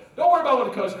 We're good. Don't worry about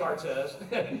what the Coast Guard says.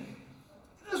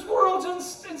 This world's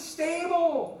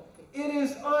unstable. It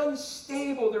is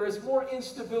unstable. There is more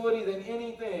instability than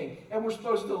anything. And we're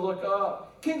supposed to look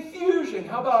up. Confusion.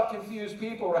 How about confused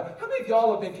people? Right? How many of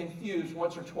y'all have been confused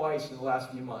once or twice in the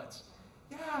last few months?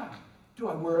 Yeah. Do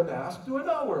I wear a mask? Do I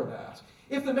not wear a mask?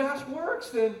 If the mask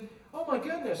works, then, oh my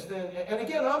goodness, then, and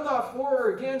again, I'm not for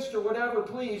or against or whatever,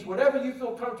 please. Whatever you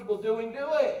feel comfortable doing, do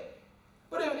it.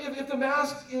 But if the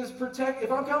mask is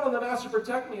if I'm counting on the mask to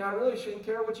protect me, I really shouldn't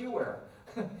care what you wear.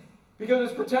 Because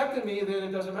it's protecting me, then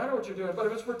it doesn't matter what you're doing. But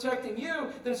if it's protecting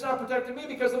you, then it's not protecting me,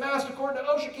 because the mask, according to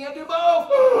OSHA, can't do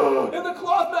both. And the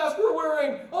cloth mask we're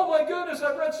wearing, oh my goodness,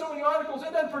 I've read so many articles,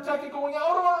 it doesn't protect it going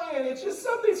out or in. It's just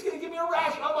something's going to give me a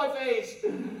rash on my face.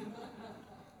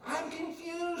 I'm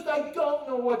confused. I don't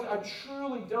know what, I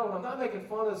truly don't. I'm not making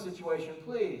fun of the situation,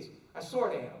 please. I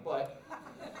sort of am, but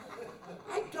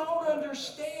I don't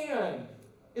understand.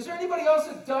 Is there anybody else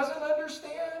that doesn't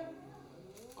understand?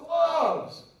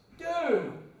 Gloves.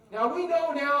 Dude, now we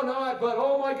know now not, but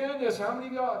oh my goodness, how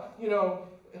many of y'all,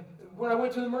 when I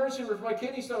went to the emergency room for my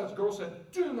kidney stones, the girl said,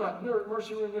 do not wear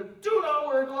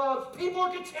gloves. People are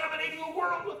contaminating the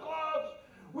world with gloves.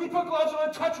 We put gloves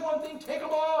on, touch one thing, take them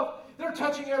off. They're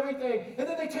touching everything. And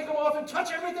then they take them off and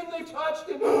touch everything they touched.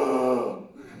 And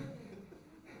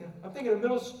I'm thinking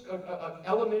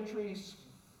elementary,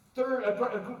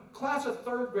 a class of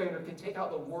third grader can take out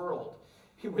the world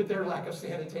with their lack of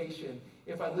sanitation.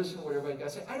 If I listen to what everybody got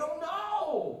to say, I don't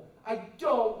know.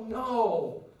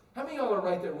 How many of y'all are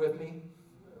right there with me?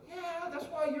 Yeah, that's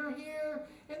why you're here,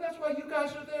 and that's why you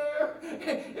guys are there.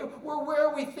 We're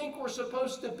where we think we're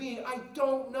supposed to be. I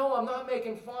don't know. I'm not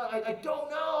making fun. I don't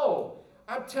know.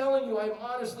 I'm telling you, I'm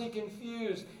honestly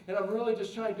confused, and I'm really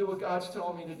just trying to do what God's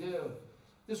telling me to do.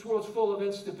 This world's full of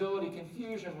instability,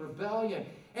 confusion, rebellion.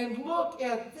 And look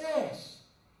at this.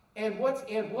 And what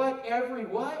does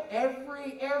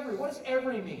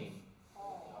every mean?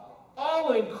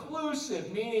 All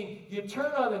inclusive, meaning you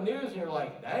turn on the news and you're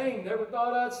like, dang, never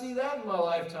thought I'd see that in my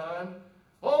lifetime.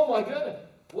 Oh my goodness.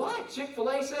 What?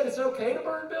 Chick-fil-A said it's okay to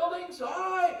burn buildings? All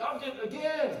right, I'm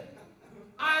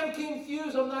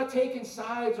confused. I'm not taking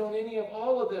sides on any of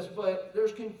all of this, but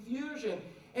there's confusion.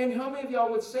 And how many of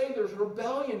y'all would say there's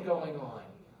rebellion going on?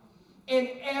 And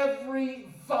every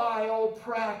vile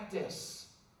practice,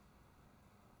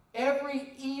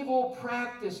 every evil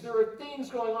practice, there are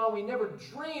things going on we never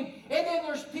dreamed. And then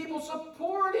there's people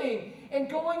supporting and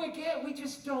going again. We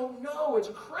just don't know. It's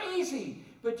crazy.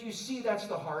 But you see, that's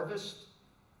the harvest.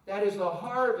 That is the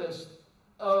harvest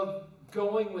of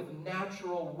going with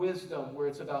natural wisdom, where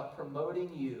it's about promoting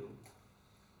you.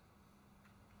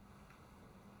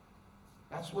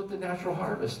 That's what the natural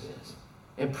harvest is.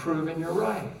 And proving you're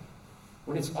right.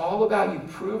 When it's all about you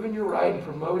proving you're right and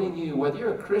promoting you, whether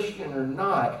you're a Christian or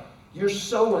not, you're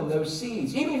sowing those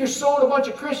seeds. Even if you're sowing a bunch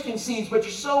of Christian seeds, but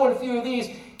you're sowing a few of these,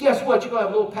 guess what? You're going to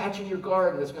have a little patch in your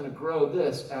garden that's going to grow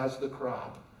this as the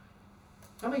crop.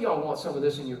 How many of y'all want some of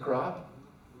this in your crop?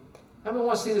 How many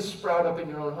want to see this sprout up in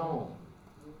your own home?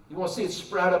 You want to see it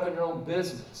sprout up in your own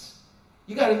business?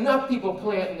 You got enough people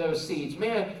planting those seeds.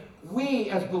 Man, we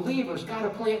as believers got to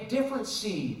plant different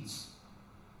seeds.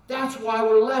 That's why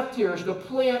we're left here, is to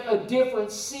plant a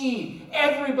different seed.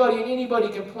 Everybody and anybody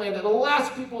can plant it. The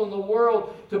last people in the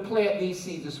world to plant these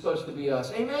seeds is supposed to be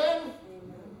us. Amen?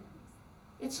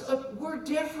 We're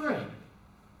different.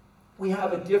 We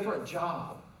have a different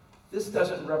job. This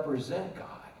doesn't represent God.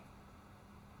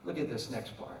 Look at this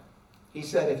next part. He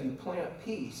said, if you plant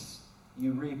peace,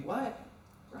 you reap what?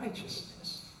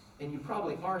 Righteousness. And you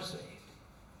probably are saved.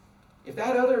 If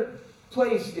that other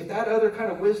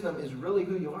kind of wisdom is really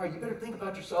who you are, you better think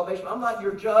about your salvation. I'm not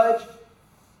your judge,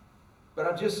 but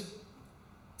I'm just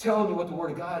telling you what the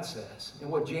Word of God says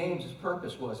and what James's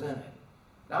purpose was in it.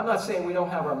 Now, I'm not saying we don't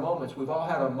have our moments. We've all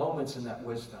had our moments in that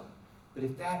wisdom. But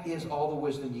if that is all the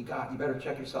wisdom you got, you better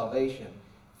check your salvation.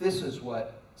 This is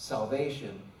what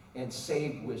salvation and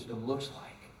saved wisdom looks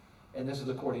like. And this is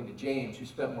according to James, who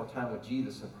spent more time with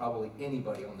Jesus than probably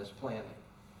anybody on this planet.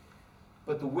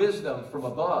 But the wisdom from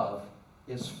above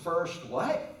is first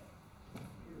what?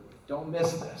 Don't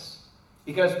miss this.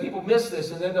 Because people miss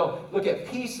this, and then they'll look at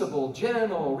peaceable,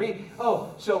 gentle,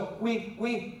 so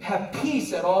we have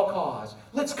peace at all costs.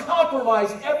 Let's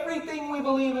compromise everything we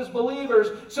believe as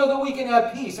believers so that we can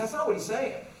have peace. That's not what he's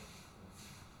saying.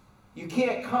 You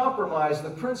can't compromise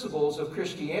the principles of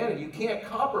Christianity. You can't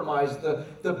compromise the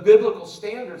biblical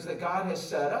standards that God has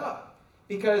set up.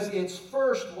 Because it's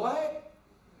first what?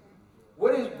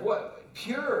 What?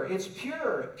 Pure. It's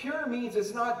pure. Pure means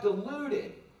it's not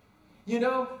diluted. You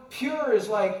know, pure is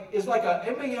like a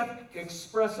MAF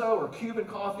espresso or Cuban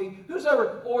coffee. Who's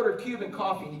ever ordered Cuban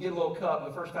coffee and you get a little cup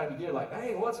and the first time you get it, like,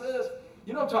 hey, what's this?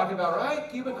 You know what I'm talking about, right?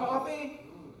 Cuban coffee?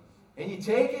 And you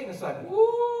take it and it's like,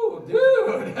 woo,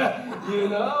 dude. You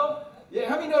know? Yeah,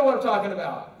 how many know what I'm talking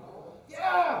about?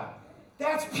 Yeah.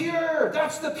 That's pure.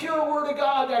 That's the pure Word of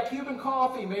God, that Cuban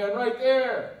coffee, man, right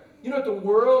there. You know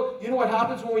what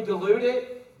happens when we dilute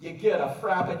it? You get a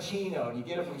Frappuccino, and you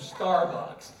get it from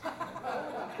Starbucks.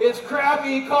 It's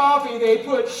crappy coffee. They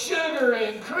put sugar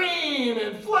and cream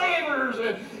and flavors,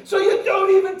 and so you don't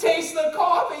even taste the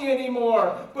coffee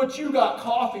anymore. But you got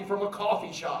coffee from a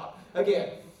coffee shop.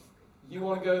 Again, you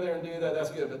want to go there and do that,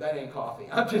 that's good, but that ain't coffee.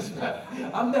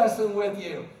 I'm messing with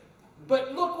you.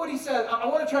 But look what he said. I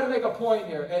want to try to make a point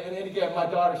here. And again, my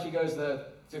daughter, she goes to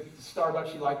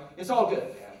Starbucks. She it's all good.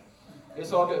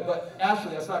 It's all good. But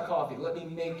Ashley, that's not coffee. Let me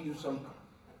make you some.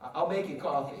 I'll make you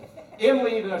coffee.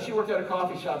 Emily, even though she worked at a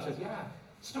coffee shop, says, yeah,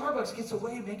 Starbucks gets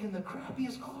away making the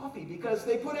crappiest coffee because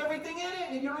they put everything in it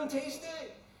and you don't taste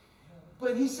it.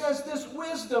 But he says this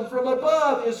wisdom from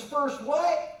above is first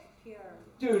what? Pure.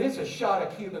 Dude, it's a shot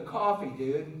of Cuban coffee,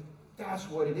 dude. That's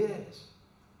what it is.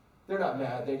 They're not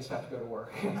mad. They just have to go to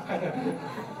work.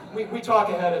 we talk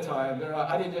ahead of time. They're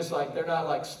not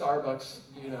like Starbucks,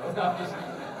 you know.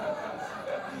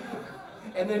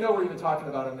 And they know we're even talking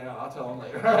about them now. I'll tell them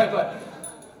later. All right, but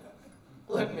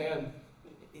look, man,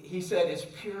 he said it's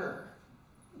pure.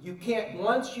 You can't,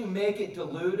 once you make it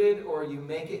diluted or you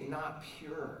make it not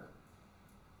pure,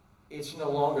 it's no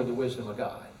longer the wisdom of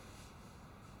God.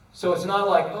 So it's not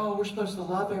like, oh, we're supposed to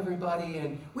love everybody,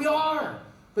 and we are.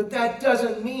 But that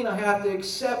doesn't mean I have to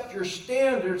accept your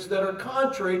standards that are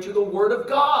contrary to the Word of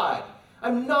God.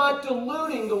 I'm not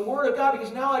diluting the Word of God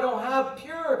because now I don't have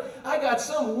pure. I got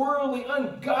some worldly,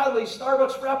 ungodly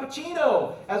Starbucks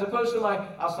Frappuccino as opposed to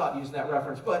I'll stop using that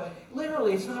reference, but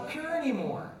literally it's not pure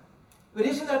anymore. But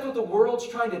isn't that what the world's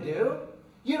trying to do?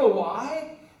 You know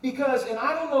why? Because, and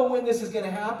I don't know when this is going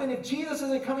to happen, if Jesus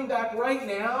isn't coming back right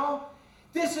now,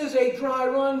 this is a dry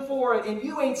run for it, and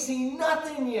you ain't seen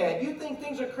nothing yet. You think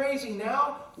things are crazy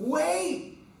now?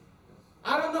 Wait.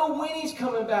 I don't know when he's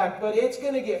coming back, but it's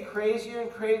going to get crazier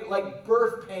and crazier, like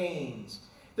birth pains.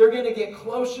 They're going to get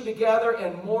closer together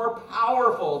and more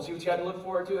powerful. See what you had to look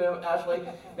forward to, Ashley?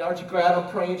 Now, aren't you glad I'm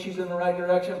praying she's in the right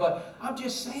direction? But I'm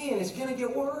just saying, it's going to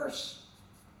get worse.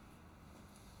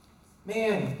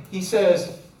 Man, he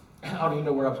says, I don't even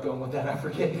know where I was going with that. I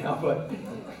forget now, but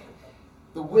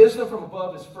the wisdom from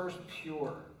above is first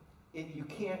pure. You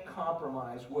can't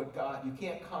compromise you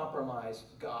can't compromise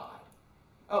God.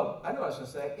 Oh, I know what I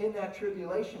was going to say. In that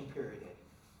tribulation period,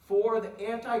 for the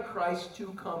Antichrist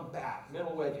to come back.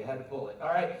 Middle wedge, you had to pull it. All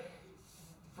right?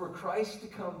 For Christ to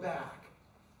come back.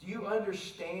 Do you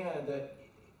understand that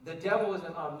the devil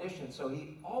isn't omniscient, so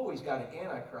he always got an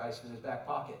Antichrist in his back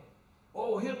pocket?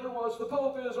 Oh, Hitler was, the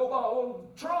Pope is, Obama,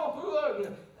 Trump,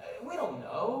 we don't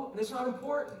know, and it's not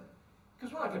important,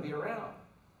 because we're not going to be around.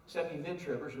 Except you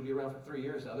mid-tribbers will be around for 3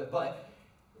 years of it. But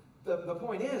the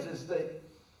point is that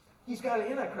he's got an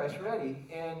Antichrist ready,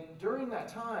 and during that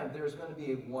time, there's going to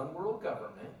be a one-world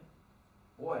government.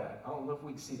 Boy, I don't know if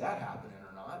we can see that happening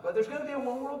or not, but there's going to be a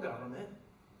one-world government.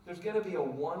 There's going to be a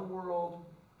one-world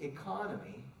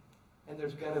economy, and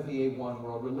there's going to be a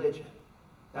one-world religion.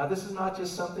 Now, this is not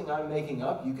just something I'm making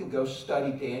up. You can go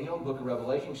study Daniel, the book of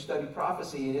Revelation, study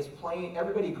prophecy, and it's plain.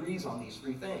 Everybody agrees on these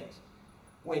three things.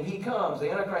 When he comes,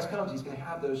 the Antichrist comes, he's going to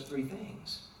have those three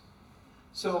things.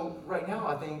 So right now,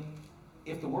 I think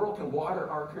if the world can water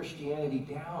our Christianity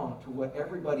down to what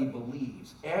everybody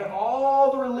believes, and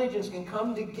all the religions can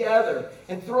come together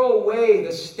and throw away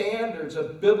the standards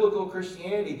of biblical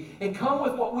Christianity and come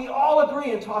with what we all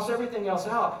agree and toss everything else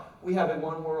out, we have a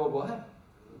one-world what?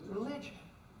 Religion.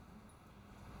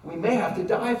 We may have to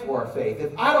die for our faith.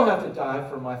 If I don't have to die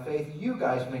for my faith, you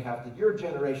guys may have to, your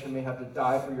generation may have to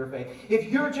die for your faith.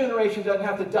 If your generation doesn't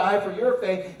have to die for your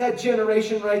faith, that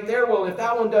generation right there will. If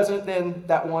that one doesn't, then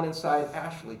that one inside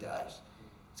Ashley does.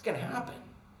 It's going to happen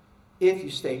if you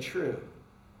stay true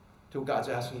to what God's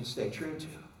asking you to stay true to.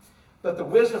 But the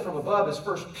wisdom from above is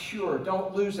first pure.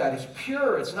 Don't lose that. It's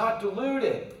pure. It's not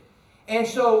diluted. And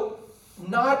so,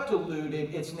 not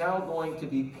diluted, it's now going to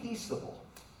be peaceable.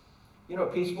 You know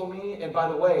what peaceful means? And by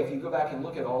the way, if you go back and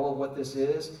look at all of what this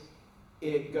is,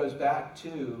 it goes back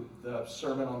to the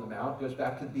Sermon on the Mount, goes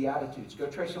back to the Beatitudes. Go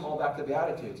trace them all back to the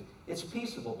Beatitudes. It's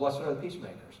peaceable. Blessed are the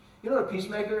peacemakers. You know what a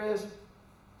peacemaker is?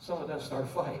 Someone doesn't start a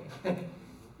fight.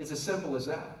 It's as simple as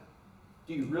that.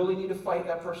 Do you really need to fight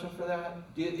that person for that?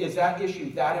 Is that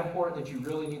issue that important that you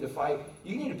really need to fight?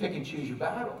 You need to pick and choose your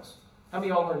battles. How many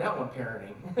of y'all learned that one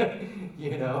parenting?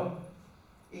 You know?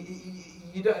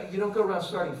 You don't go around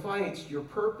starting fights. Your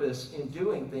purpose in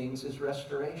doing things is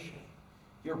restoration.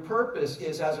 Your purpose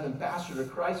is, as an ambassador to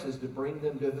Christ, is to bring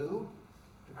them to who?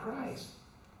 To Christ.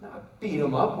 Not beat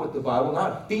them up with the Bible,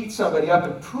 not beat somebody up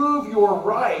and prove you're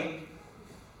right.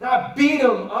 Not beat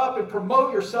them up and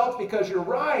promote yourself because you're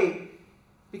right.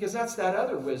 Because that's that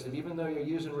other wisdom, even though you're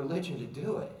using religion to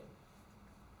do it.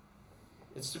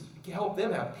 It's to help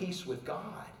them have peace with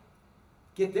God.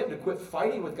 Get them to quit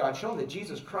fighting with God. Show them that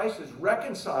Jesus Christ has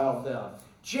reconciled them.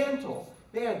 Gentle.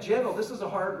 Man, gentle, this is a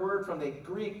hard word from the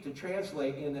Greek to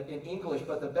translate in English,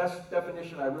 but the best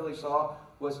definition I really saw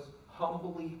was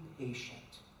humbly patient.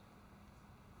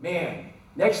 Man,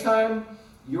 next time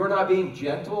you're not being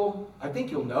gentle, I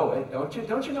think you'll know it, don't you?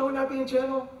 Don't you know we're not being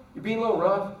gentle? You're being a little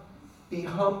rough. Be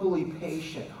humbly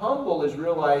patient. Humble is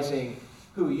realizing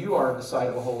who you are in the sight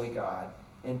of a holy God.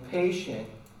 And patient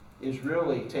is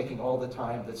really taking all the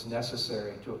time that's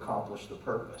necessary to accomplish the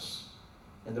purpose.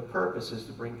 And the purpose is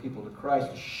to bring people to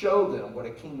Christ, to show them what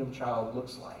a kingdom child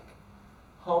looks like.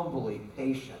 Humbly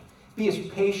patient. Be as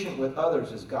patient with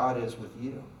others as God is with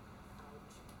you.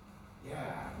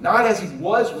 Yeah. Not as he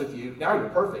was with you. Now you're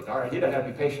perfect. All right, you don't have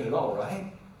to be patient at all,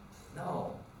 right?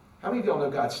 No. How many of y'all know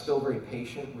God's still very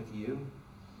patient with you?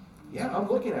 Yeah, I'm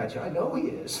looking at you. I know he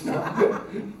is.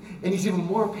 And he's even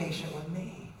more patient with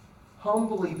me.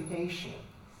 Humbly patient.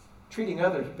 Treating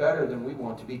others better than we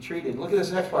want to be treated. Look at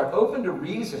this next part. Open to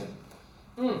reason.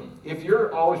 If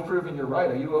you're always proving you're right,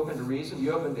 are you open to reason? Are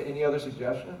you open to any other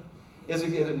suggestion? Is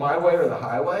it my way or the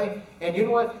highway? And you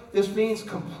know what? This means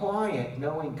compliant,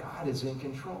 knowing God is in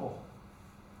control.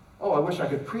 Oh, I wish I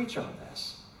could preach on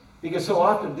this. Because so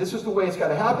often, this is the way it's got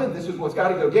to happen, this is what's got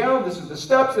to go down, this is the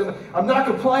steps, and I'm not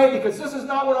compliant because this is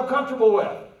not what I'm comfortable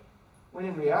with. When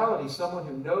in reality, someone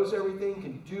who knows everything,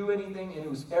 can do anything, and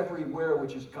who's everywhere,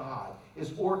 which is God, is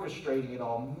orchestrating it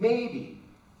all, maybe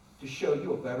to show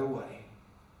you a better way.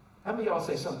 How many of y'all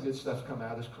say some good stuff's come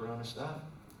out of this corona stuff?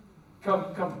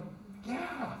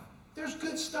 Yeah. There's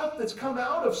good stuff that's come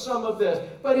out of some of this.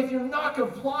 But if you're not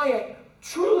compliant,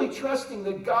 truly trusting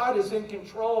that God is in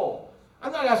control,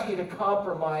 I'm not asking you to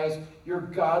compromise your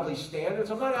godly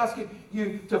standards. I'm not asking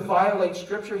you to violate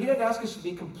Scripture. He didn't ask us to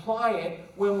be compliant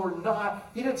when we're not.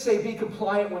 He didn't say be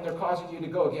compliant when they're causing you to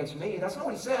go against me. That's not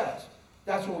what he says.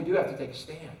 That's when we do have to take a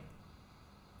stand.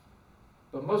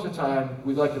 But most of the time,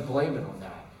 we'd like to blame it on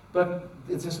that. But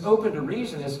it's just open to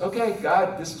reason. It's, okay,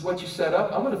 God, this is what you set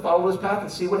up. I'm going to follow this path and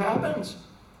see what happens.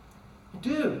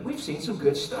 Dude, we've seen some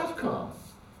good stuff come.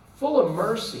 Full of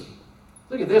mercy.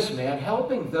 Look at this, man.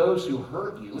 Helping those who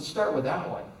hurt you. Let's start with that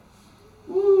one.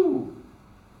 Woo!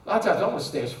 A lot of times I want to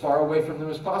stay as far away from them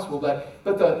as possible.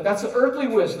 But that's the earthly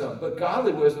wisdom. But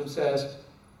godly wisdom says,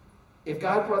 if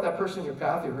God brought that person in your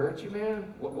path who hurt you,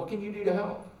 man, what can you do to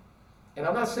help? And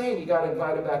I'm not saying you got to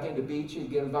invite him back in to beat you,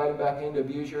 get invited back in to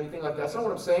abuse you or anything like that. That's not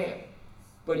what I'm saying.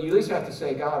 But you at least have to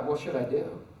say, God, what should I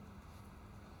do?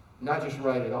 Not just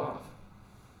write it off.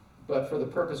 But for the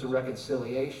purpose of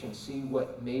reconciliation, see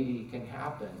what maybe can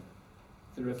happen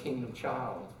through a kingdom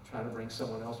child, trying to bring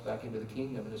someone else back into the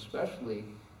kingdom, and especially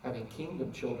having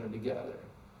kingdom children together.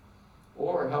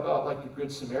 Or how about like the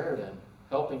Good Samaritan,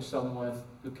 helping someone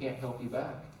who can't help you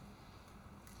back?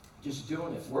 Just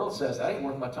doing it. The world says, that ain't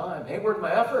worth my time. It ain't worth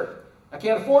my effort. I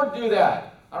can't afford to do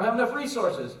that. I don't have enough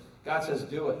resources. God says,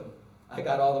 do it. I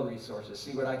got all the resources.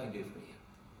 See what I can do for you.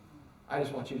 I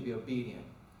just want you to be obedient.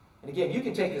 And again, you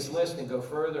can take this list and go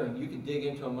further, and you can dig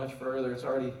into them much further. It's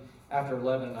already after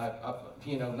 11,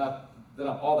 and not that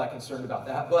I'm all that concerned about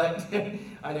that, but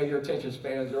I know your attention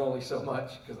spans are only so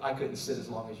much, because I couldn't sit as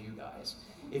long as you guys.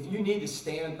 If you need to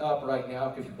stand up right now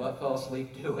because your butt fell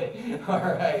asleep, do it. All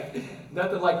right?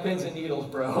 Nothing like pins and needles,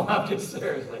 bro. I'm just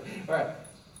seriously. All right.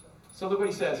 So look what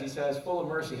he says. He says, full of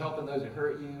mercy, helping those who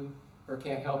hurt you or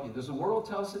can't help you. Does the world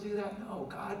tell us to do that? No,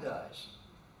 God does.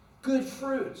 Good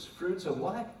fruits. Fruits of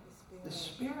what? The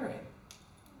Spirit.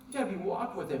 You got to be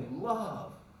walked with him.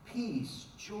 Love, peace,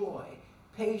 joy,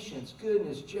 patience,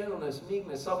 goodness, gentleness,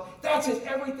 meekness, self. That's it.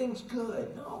 Everything's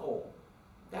good. No.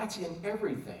 That's in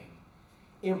everything.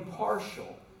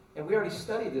 Impartial. And we already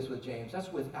studied this with James.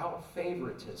 That's without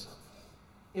favoritism.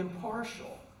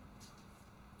 Impartial.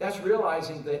 That's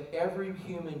realizing that every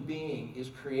human being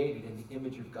is created in the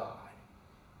image of God.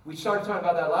 We started talking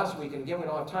about that last week, and again, we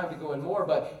don't have time to go in more,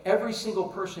 but every single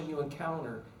person you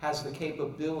encounter has the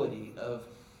capability of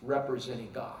representing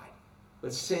God.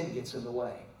 But sin gets in the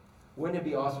way. Wouldn't it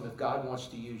be awesome if God wants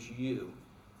to use you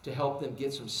to help them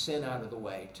get some sin out of the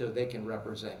way so they can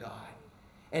represent God?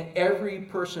 And every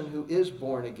person who is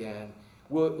born again,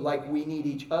 we need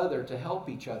each other to help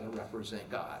each other represent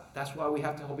God. That's why we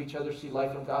have to help each other see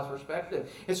life from God's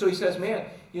perspective. And so he says, man,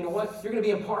 you know what? You're going to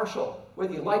be impartial.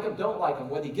 Whether you like them, don't like them,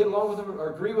 whether you get along with them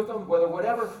or agree with them, whether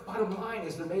whatever. Bottom line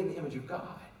is they're made in the image of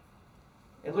God.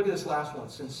 And look at this last one,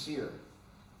 sincere.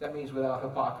 That means without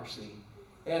hypocrisy.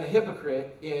 And a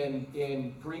hypocrite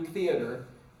in Greek theater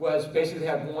was basically they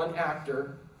had one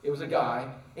actor. It was a guy,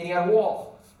 and he had a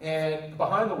wall. And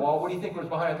behind the wall, what do you think was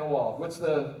behind the wall? What's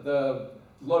the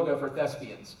logo for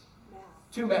thespians? Mask.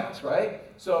 2 masks, right?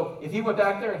 So if he went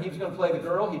back there and he was going to play the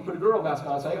girl, he'd put a girl mask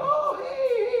on and say, oh,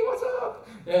 hey, what's up?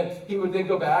 And he would then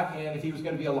go back, and if he was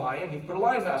going to be a lion, he'd put a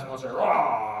lion mask on and say,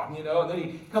 rah, and then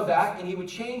he'd come back, and he would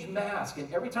change mask.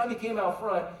 And every time he came out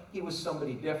front, he was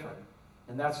somebody different.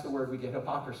 And that's the word we get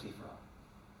hypocrisy from.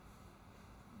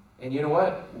 And you know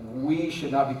what? We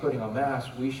should not be putting on masks.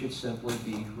 We should simply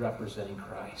be representing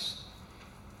Christ.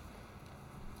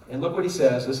 And look what he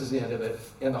says. This is the end of it.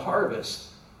 And the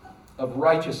harvest of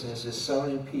righteousness is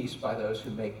sown in peace by those who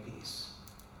make peace.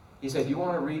 He said, you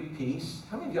want to reap peace?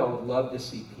 How many of y'all would love to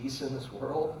see peace in this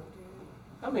world?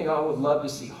 How many of y'all would love to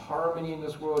see harmony in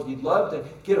this world? You'd love to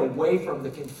get away from the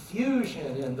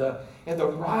confusion and the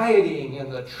rioting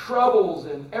and the troubles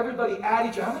and everybody at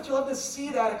each other. How much you love to see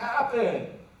that happen?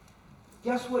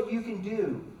 Guess what you can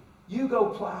do? You go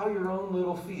plow your own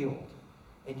little field,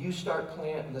 and you start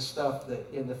planting the stuff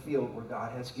that in the field where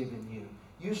God has given you.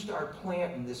 You start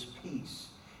planting this peace.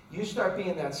 You start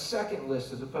being that second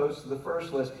list as opposed to the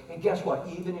first list. And guess what?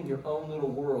 Even in your own little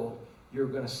world, you're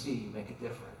going to see make a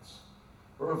difference.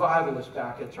 a revivalist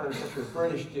back at turn of the century, a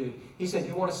British dude. He said,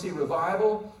 you want to see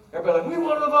revival? Everybody like, we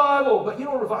want revival. But you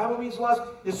know what revival means to us?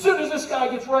 As soon as this guy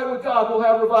gets right with God, we'll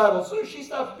have revival. As soon as she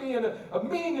stops being a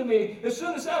mean to me, as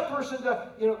soon as that person does,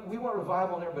 we want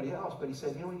revival in everybody else. But he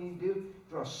said, you know what you need to do?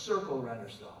 Draw a circle around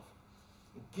yourself.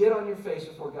 Get on your face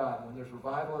before God. And when there's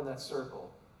revival in that circle,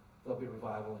 there'll be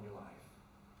revival in your life.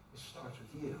 It starts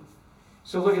with you.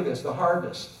 So look at this, the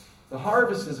harvest. The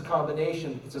harvest is a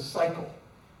combination. It's a cycle.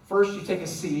 First, you take a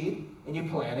seed and you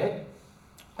plant it,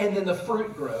 and then the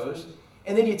fruit grows.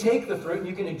 And then you take the fruit and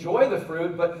you can enjoy the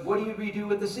fruit, but what do you redo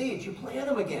with the seeds? You plant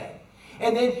them again.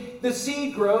 And then the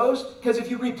seed grows, because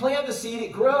if you replant the seed,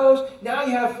 it grows. Now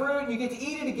you have fruit and you get to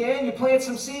eat it again. You plant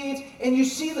some seeds and you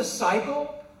see the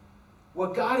cycle.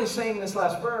 What God is saying in this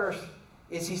last verse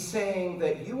is he's saying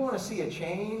that you want to see a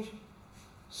change,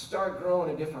 start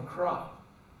growing a different crop.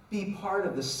 Be part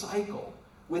of the cycle.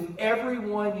 With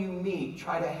everyone you meet,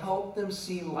 try to help them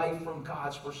see life from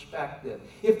God's perspective.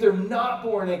 If they're not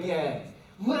born again,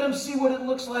 let them see what it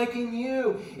looks like in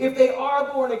you. If they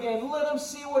are born again, let them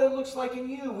see what it looks like in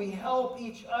you. We help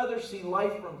each other see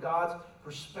life from God's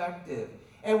perspective.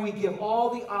 And we give all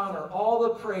the honor, all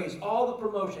the praise, all the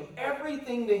promotion,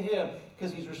 everything to him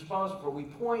because he's responsible for it. We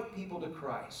point people to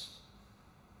Christ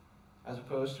as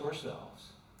opposed to ourselves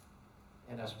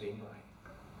and us being right.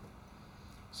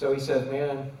 So he says,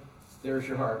 man, there's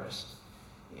your harvest.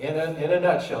 In a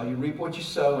nutshell, you reap what you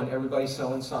sow, and everybody's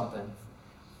sowing something.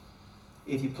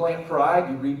 If you plant pride,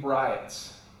 you reap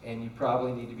riots, and you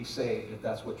probably need to be saved if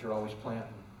that's what you're always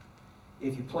planting.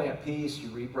 If you plant peace, you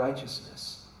reap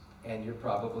righteousness, and you're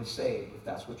probably saved if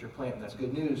that's what you're planting. That's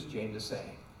good news, James is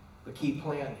saying. But keep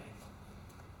planting.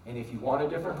 And if you want a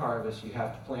different harvest, you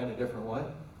have to plant a different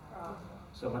what?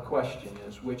 So my question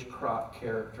is, which crop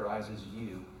characterizes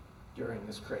you during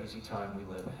this crazy time we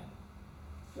live in?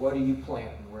 What are you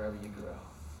planting wherever you grow?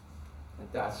 And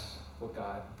that's what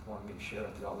God wanted me to share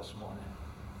with you all this morning.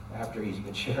 After he's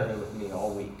been sharing it with me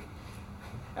all week.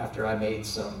 After I made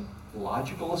some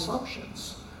logical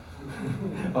assumptions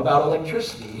about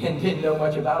electricity and didn't know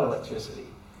much about electricity.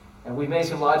 And we made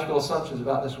some logical assumptions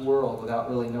about this world without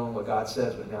really knowing what God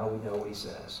says, but now we know what he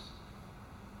says.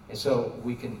 And so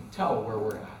we can tell where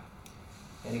we're at.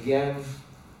 And again,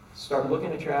 start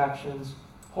looking at your actions,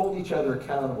 hold each other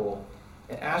accountable,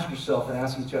 and ask yourself and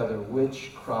ask each other,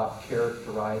 which crop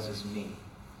characterizes me?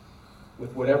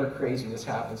 With whatever craziness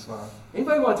happens tomorrow.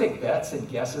 Anybody want to take bets and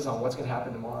guesses on what's going to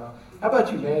happen tomorrow? How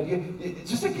about you, man?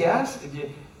 Just a guess?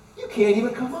 You can't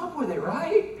even come up with it,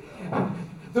 right?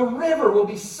 The river will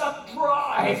be sucked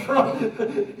dry from...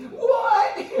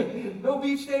 What? No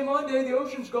beach day Monday, the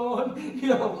ocean's gone.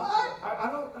 What? I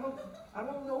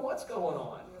don't know what's going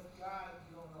on.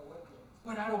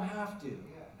 But I don't have to.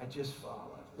 I just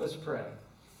follow. Let's pray.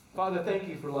 Father, thank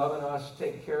you for loving us,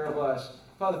 taking care of us.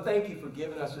 Father, thank you for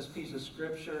giving us this piece of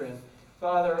Scripture. And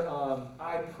Father,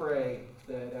 I pray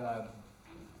that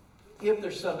if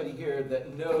there's somebody here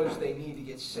that knows they need to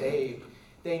get saved,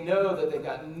 they know that they've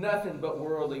got nothing but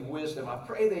worldly wisdom, I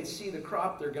pray they'd see the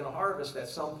crop they're going to harvest at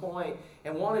some point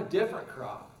and want a different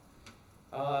crop.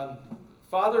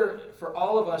 Father, for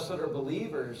all of us that are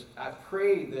believers, I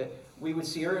pray that we would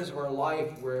see areas of our life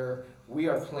where we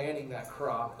are planting that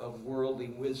crop of worldly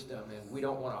wisdom, and we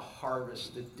don't want to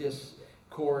harvest the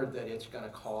discord that it's going to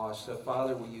cause. So,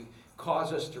 Father, will you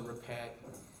cause us to repent?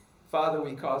 Father, will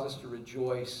you cause us to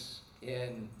rejoice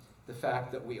in the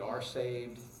fact that we are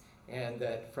saved and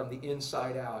that from the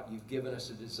inside out you've given us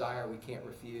a desire we can't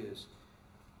refuse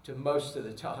to most of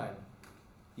the time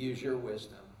use your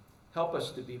wisdom. Help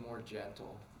us to be more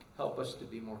gentle. Help us to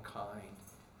be more kind.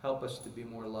 Help us to be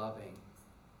more loving.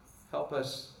 Help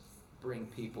us bring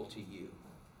people to you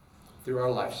through our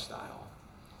lifestyle.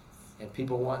 And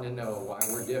people want to know why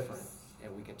we're different.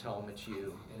 And we can tell them it's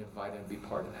you and invite them to be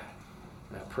part of that.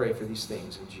 And I pray for these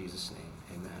things in Jesus'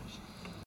 name. Amen.